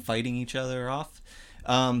at it and fighting each other off.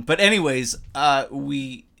 But anyways,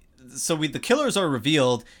 the killers are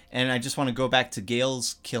revealed, and I just want to go back to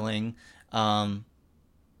Gail's killing.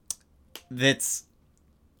 That's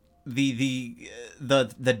the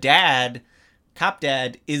dad, cop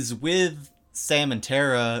dad, is with Sam and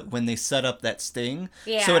Tara when they set up that sting.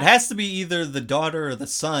 Yeah. So it has to be either the daughter or the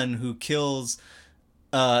son who kills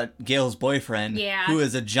Gail's boyfriend, who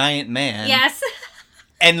is a giant man. Yes.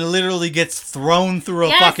 And literally gets thrown through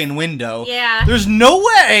a fucking window. Yeah. There's no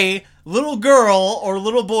way little girl or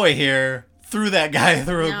little boy here threw that guy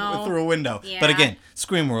through a window. Yeah. But again,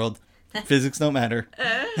 Scream World, physics don't matter.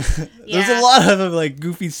 There's a lot of like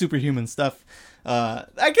goofy superhuman stuff.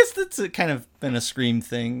 I guess that's kind of been a Scream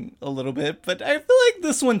thing a little bit, but I feel like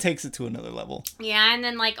this one takes it to another level. Yeah, and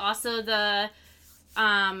then like also the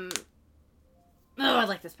I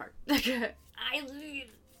like this part.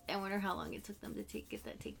 I wonder how long it took them to get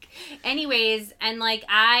that take. Anyways, and like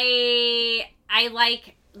I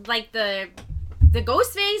like the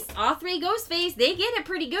Ghostface, all three Ghostface, they get it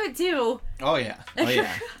pretty good too. Oh yeah.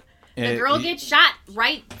 The girl gets shot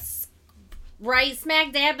right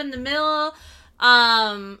smack dab in the middle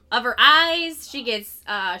of her eyes. She gets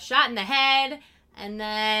shot in the head, and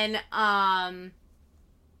then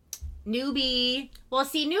Newbie. Well,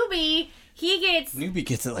 see, Newbie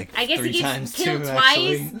gets it like I guess 3 he gets times killed too,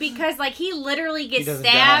 twice actually. because like he literally gets doesn't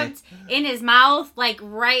stabbed in his mouth, like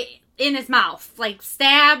right in his mouth, like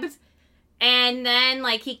stabbed, and then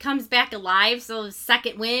like he comes back alive, so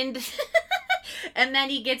second wind. And then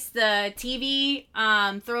he gets the TV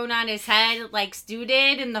thrown on his head like Stu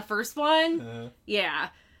did in the first one. Yeah.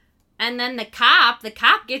 And then the cop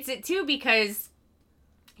gets it too because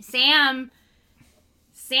Sam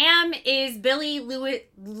is Billy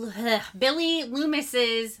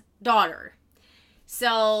Loomis's daughter.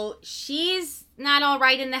 So she's not all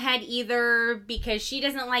right in the head either because she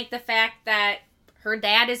doesn't like the fact that her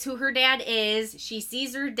dad is who her dad is. She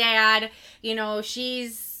sees her dad, you know,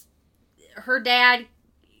 her dad,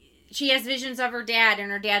 she has visions of her dad, and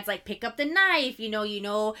her dad's like, pick up the knife, you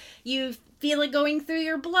feel it going through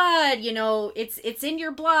your blood, it's in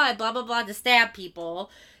your blood, blah, blah, blah, to stab people.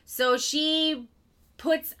 So she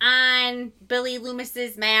puts on Billy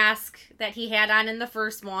Loomis's mask that he had on in the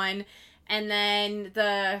first one, and then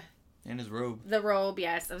and his robe. The robe,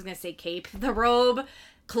 yes. I was going to say cape. The robe,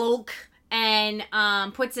 cloak, and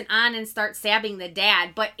puts it on and starts stabbing the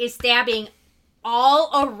dad, but is stabbing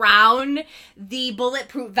all around the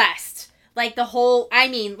bulletproof vest. Like the whole,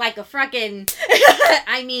 like a fucking,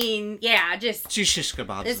 yeah, just... She shish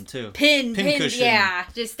kebabs him, too. Pin cushion. Yeah,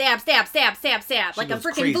 just stab. Like a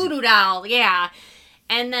freaking crazy voodoo doll, yeah.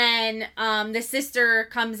 And then the sister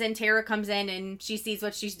comes in, Tara comes in, and she sees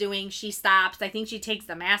what she's doing. She stops. I think she takes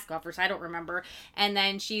the mask off her, so I don't remember. And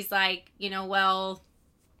then she's like, well,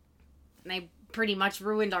 I pretty much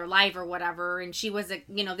ruined our life or whatever. And she was,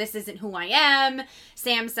 this isn't who I am.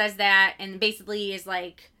 Sam says that and basically is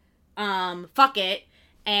like, fuck it.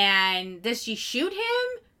 And does she shoot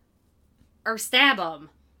him or stab him?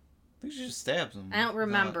 I think she just stabs him. I don't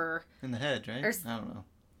remember. In the head, right? I don't know.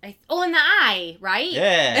 In the eye, right?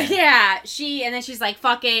 Yeah. Yeah. And then she's like,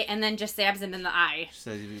 fuck it, and then just stabs him in the eye. She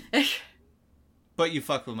says, but you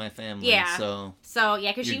fuck with my family, yeah. So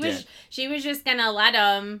yeah, because she was just gonna let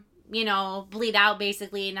him, bleed out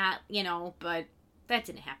basically, not, but that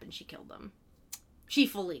didn't happen. She killed him. She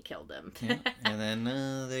fully killed him. Yeah. And then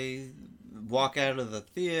they walk out of the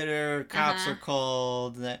theater. Cops are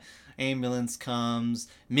called. That ambulance comes.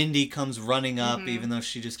 Mindy comes running up, even though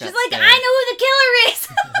she just got She's like, stabbed. I know who the killer is.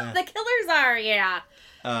 The killers are, yeah.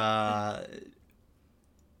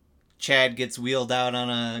 Chad gets wheeled out on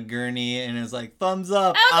a gurney and is like, thumbs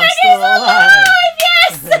up, I'm I'm still alive.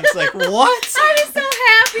 Yes! And it's like, what? I was so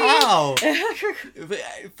How? happy.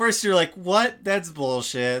 First you're like, what? That's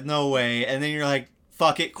bullshit. No way. And then you're like,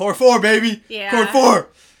 fuck it. Core 4, baby. Yeah. Core 4.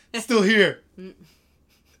 Still here.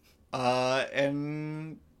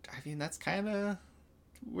 And that's kind of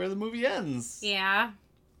where the movie ends. Yeah.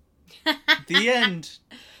 The end.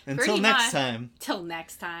 Until Pretty next much. time. Till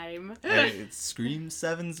next time. It's Scream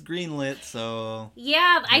 7's greenlit, so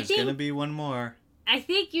yeah, there's gonna be one more. I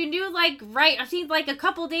think you knew, I think a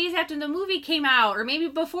couple days after the movie came out, or maybe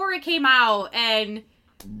before it came out, and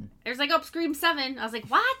there's Scream 7. I was like,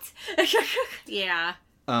 what? Yeah.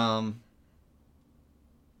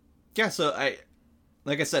 Yeah, so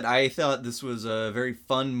like I said, I thought this was a very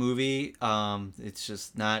fun movie. It's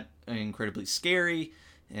just not incredibly scary,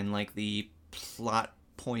 and the plot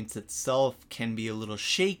points itself can be a little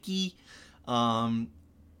shaky. But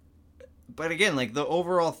again, the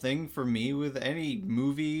overall thing for me with any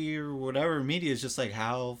movie or whatever media is just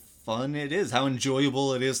how fun it is, how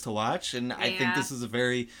enjoyable it is to watch. And I think this is a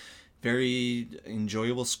very, very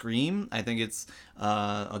enjoyable Scream. I think it's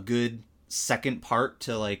a good second part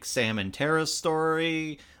to Sam and Tara's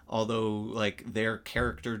story, although their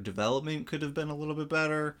character development could have been a little bit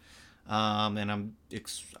better. And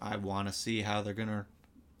I want to see how they're gonna.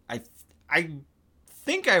 I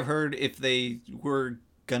think I've heard if they were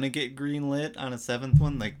gonna get greenlit on a 7th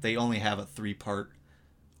one, they only have a 3-part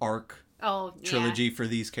arc trilogy for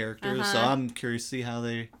these characters. So I'm curious to see how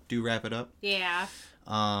they do wrap it up. Yeah.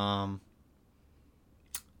 And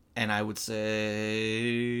I would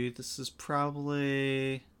say this is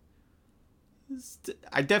probably.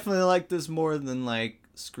 I definitely like this more than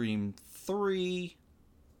Scream 3.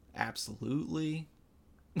 Absolutely.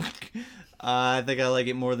 I think I like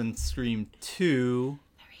it more than Scream 2.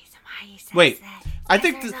 The reason why he says that I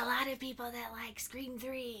think there's a lot of people that like Scream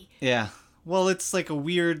 3. Yeah. Well, it's a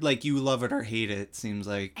weird, you love it or hate it seems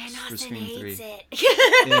like. And for Austin Scream hates 3. it.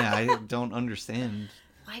 Yeah, I don't understand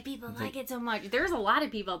why people like it so much. There's a lot of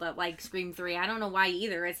people that like Scream 3. I don't know why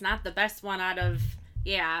either. It's not the best one out of,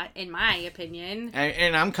 in my opinion.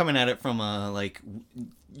 And I'm coming at it from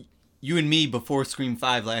you and me before Scream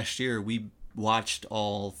 5 last year, we watched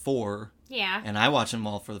all 4. Yeah. And I watched them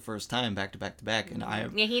all for the first time, back to back to back. And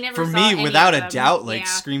he never for saw me, any without of a them. doubt, Yeah.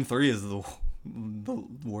 Scream 3 is the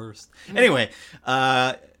worst. Anyway,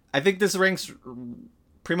 I think this ranks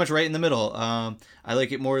pretty much right in the middle. I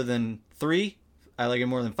like it more than 3. I like it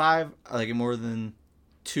more than 5. I like it more than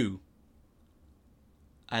 2.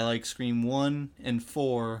 I like Scream 1 and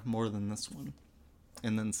 4 more than this one.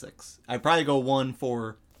 And then 6. I'd probably go 1,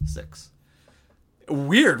 4, 6.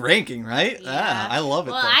 Weird ranking, right? Yeah. I love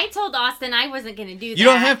it. Well, though. I told Austin I wasn't going to do that. You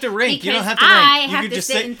don't have to rank. You don't have to rank. I You have could to just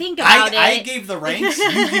sit say, and think about it. I gave the ranks.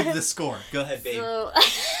 You give the score. Go ahead, babe. So,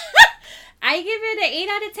 I I give it an 8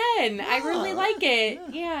 out of 10. I really like it.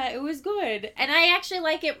 Yeah, it was good. And I actually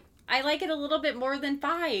like it. I like it a little bit more than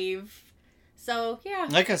 5. So, yeah.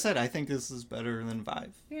 Like I said, I think this is better than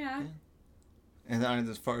 5. Yeah. And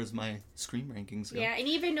as far as my Scream rankings go. Yeah, and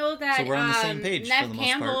even though that so we're on the same page Nev for the most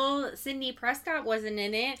Campbell, part. Sidney Prescott wasn't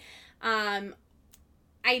in it,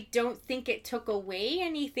 I don't think it took away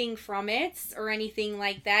anything from it or anything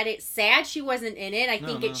like that. It's sad she wasn't in it. I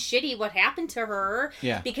think it's shitty what happened to her.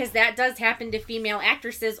 Yeah. Because that does happen to female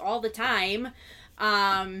actresses all the time.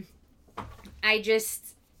 I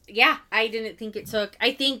didn't think it took...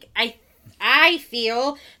 I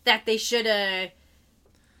feel that they should have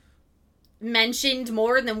mentioned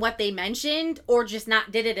more than what they mentioned, or just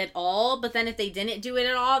not did it at all. But then if they didn't do it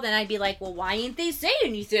at all, then I'd be like, well, why didn't they say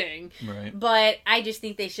anything? Right. But I just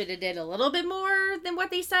think they should have did a little bit more than what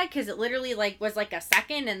they said, because it literally was like a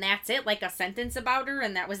second and that's it, like a sentence about her,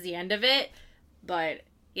 and that was the end of it. But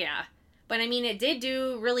yeah. But I mean, it did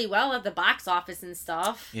do really well at the box office and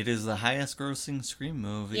stuff. It is the highest grossing Scream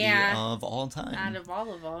movie of all time. Out of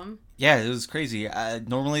all of them. Yeah, it was crazy.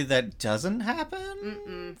 Normally that doesn't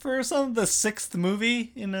happen for the 6th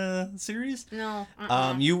movie in a series. No.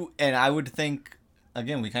 And I would think,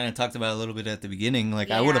 again, we kind of talked about it a little bit at the beginning.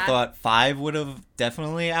 Like, I would have thought 5 would have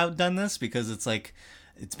definitely outdone this, because it's like,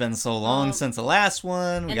 it's been so long since the last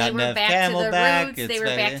one. We got Nev Campbell back. They were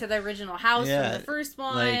back to the original house from the first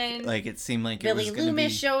one. Like it seemed like Billy it was going to be...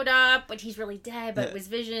 Loomis showed up, but he's really dead, but it was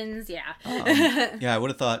visions. Yeah. Yeah, I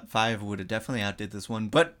would have thought 5 would have definitely outdid this one.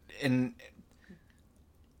 But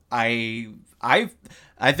I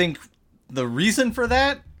think the reason for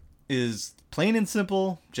that is plain and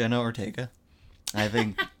simple Jenna Ortega. I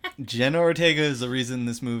think Jenna Ortega is the reason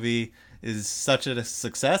this movie is such a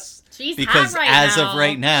success. She's because hot right as now. Of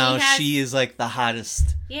right now, she is like the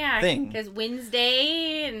hottest thing. Because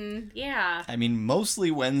Wednesday and I mean,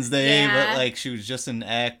 mostly Wednesday, but like she was just in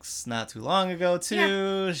X not too long ago too.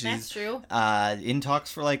 Yeah, She's that's true. In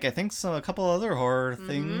talks for like I think a couple other horror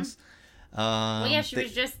things. She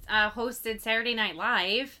was just hosted Saturday Night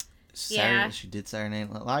Live. She did Saturday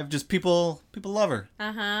Night Live. Just people love her.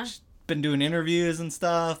 She's been doing interviews and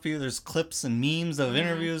stuff. There's clips and memes of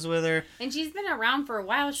interviews with her. And she's been around for a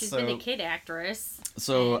while. She's been a kid actress.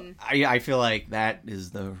 So I feel like that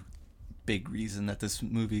is the big reason that this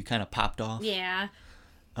movie kind of popped off. Yeah.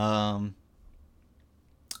 I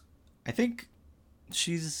think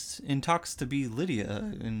she's in talks to be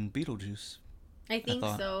Lydia in Beetlejuice. I think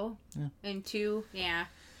so. Yeah. And 2, yeah.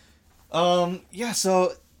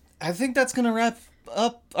 So I think that's going to wrap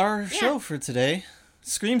up our show for today.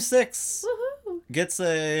 Scream 6 Woohoo! Gets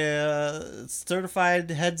a certified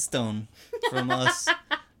headstone from us.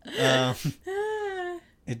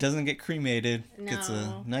 It doesn't get cremated. No. Gets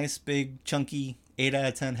a nice big chunky 8 out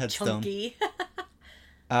of 10 headstone. Chunky.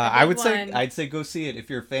 I'd say go see it if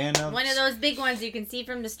you're a fan of one of those big ones you can see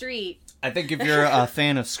from the street. I think if you're a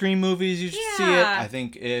fan of Scream movies, you should see it. I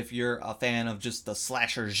think if you're a fan of just the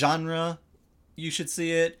slasher genre, you should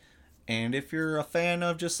see it. And if you're a fan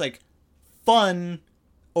of just like fun,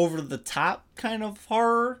 over the top kind of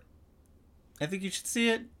horror, I think you should see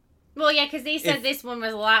it. Well, yeah, because they said this one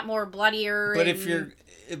was a lot more bloodier. But if you're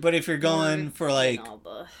going for like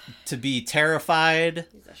to be terrified,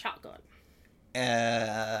 use a shotgun,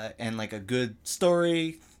 and like a good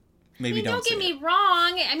story, maybe don't get me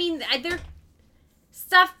wrong. I mean, their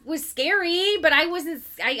stuff was scary, but I wasn't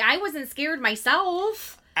scared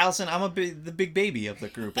myself. Allison, I'm the big baby of the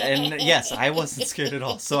group, and yes, I wasn't scared at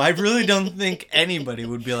all. So I really don't think anybody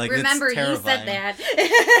would be like, remember, "It's terrifying." you said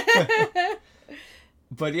that.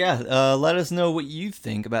 But yeah, let us know what you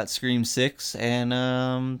think about Scream 6,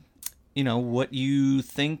 and what you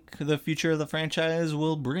think the future of the franchise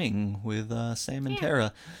will bring with Sam and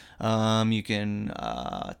Tara. You can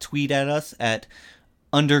tweet at us at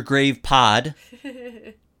undergravepod.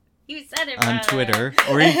 You said it on right. Twitter,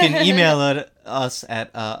 or you can email us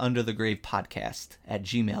at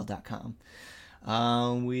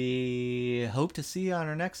underthegravepodcast@gmail.com. We hope to see you on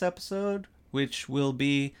our next episode, which will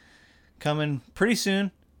be coming pretty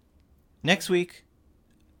soon. Next week,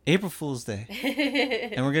 April Fool's Day.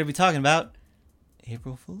 And we're going to be talking about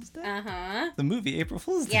April Fool's Day? The movie April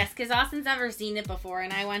Fool's Day. Yes, because Austin's never seen it before,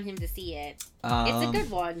 and I want him to see it. It's a good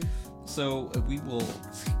one. So we will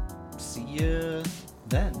see you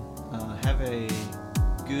then. Have a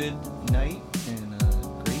good night and a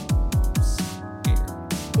great scare.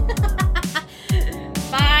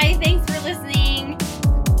 Bye. Thanks for listening.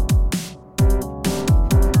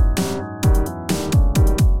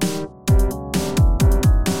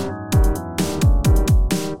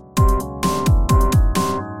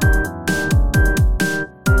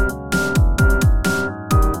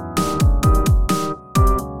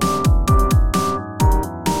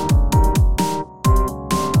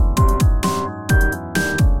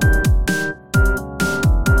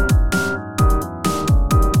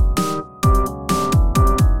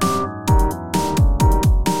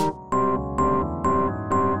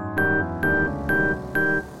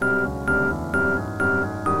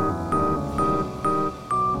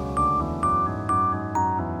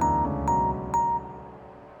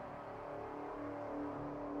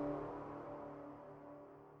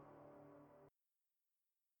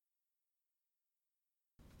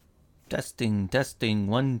 Testing, testing,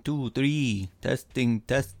 1, 2, 3. Testing,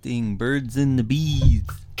 testing, birds and the bees.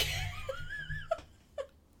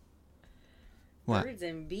 What? Birds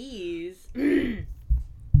and bees.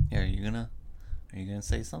 Yeah, are you gonna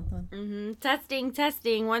say something? Mm-hmm. Testing,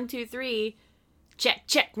 testing, 1, 2, 3. Check,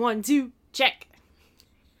 check, 1, 2, check.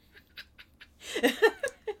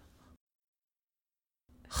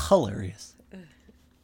 Hilarious.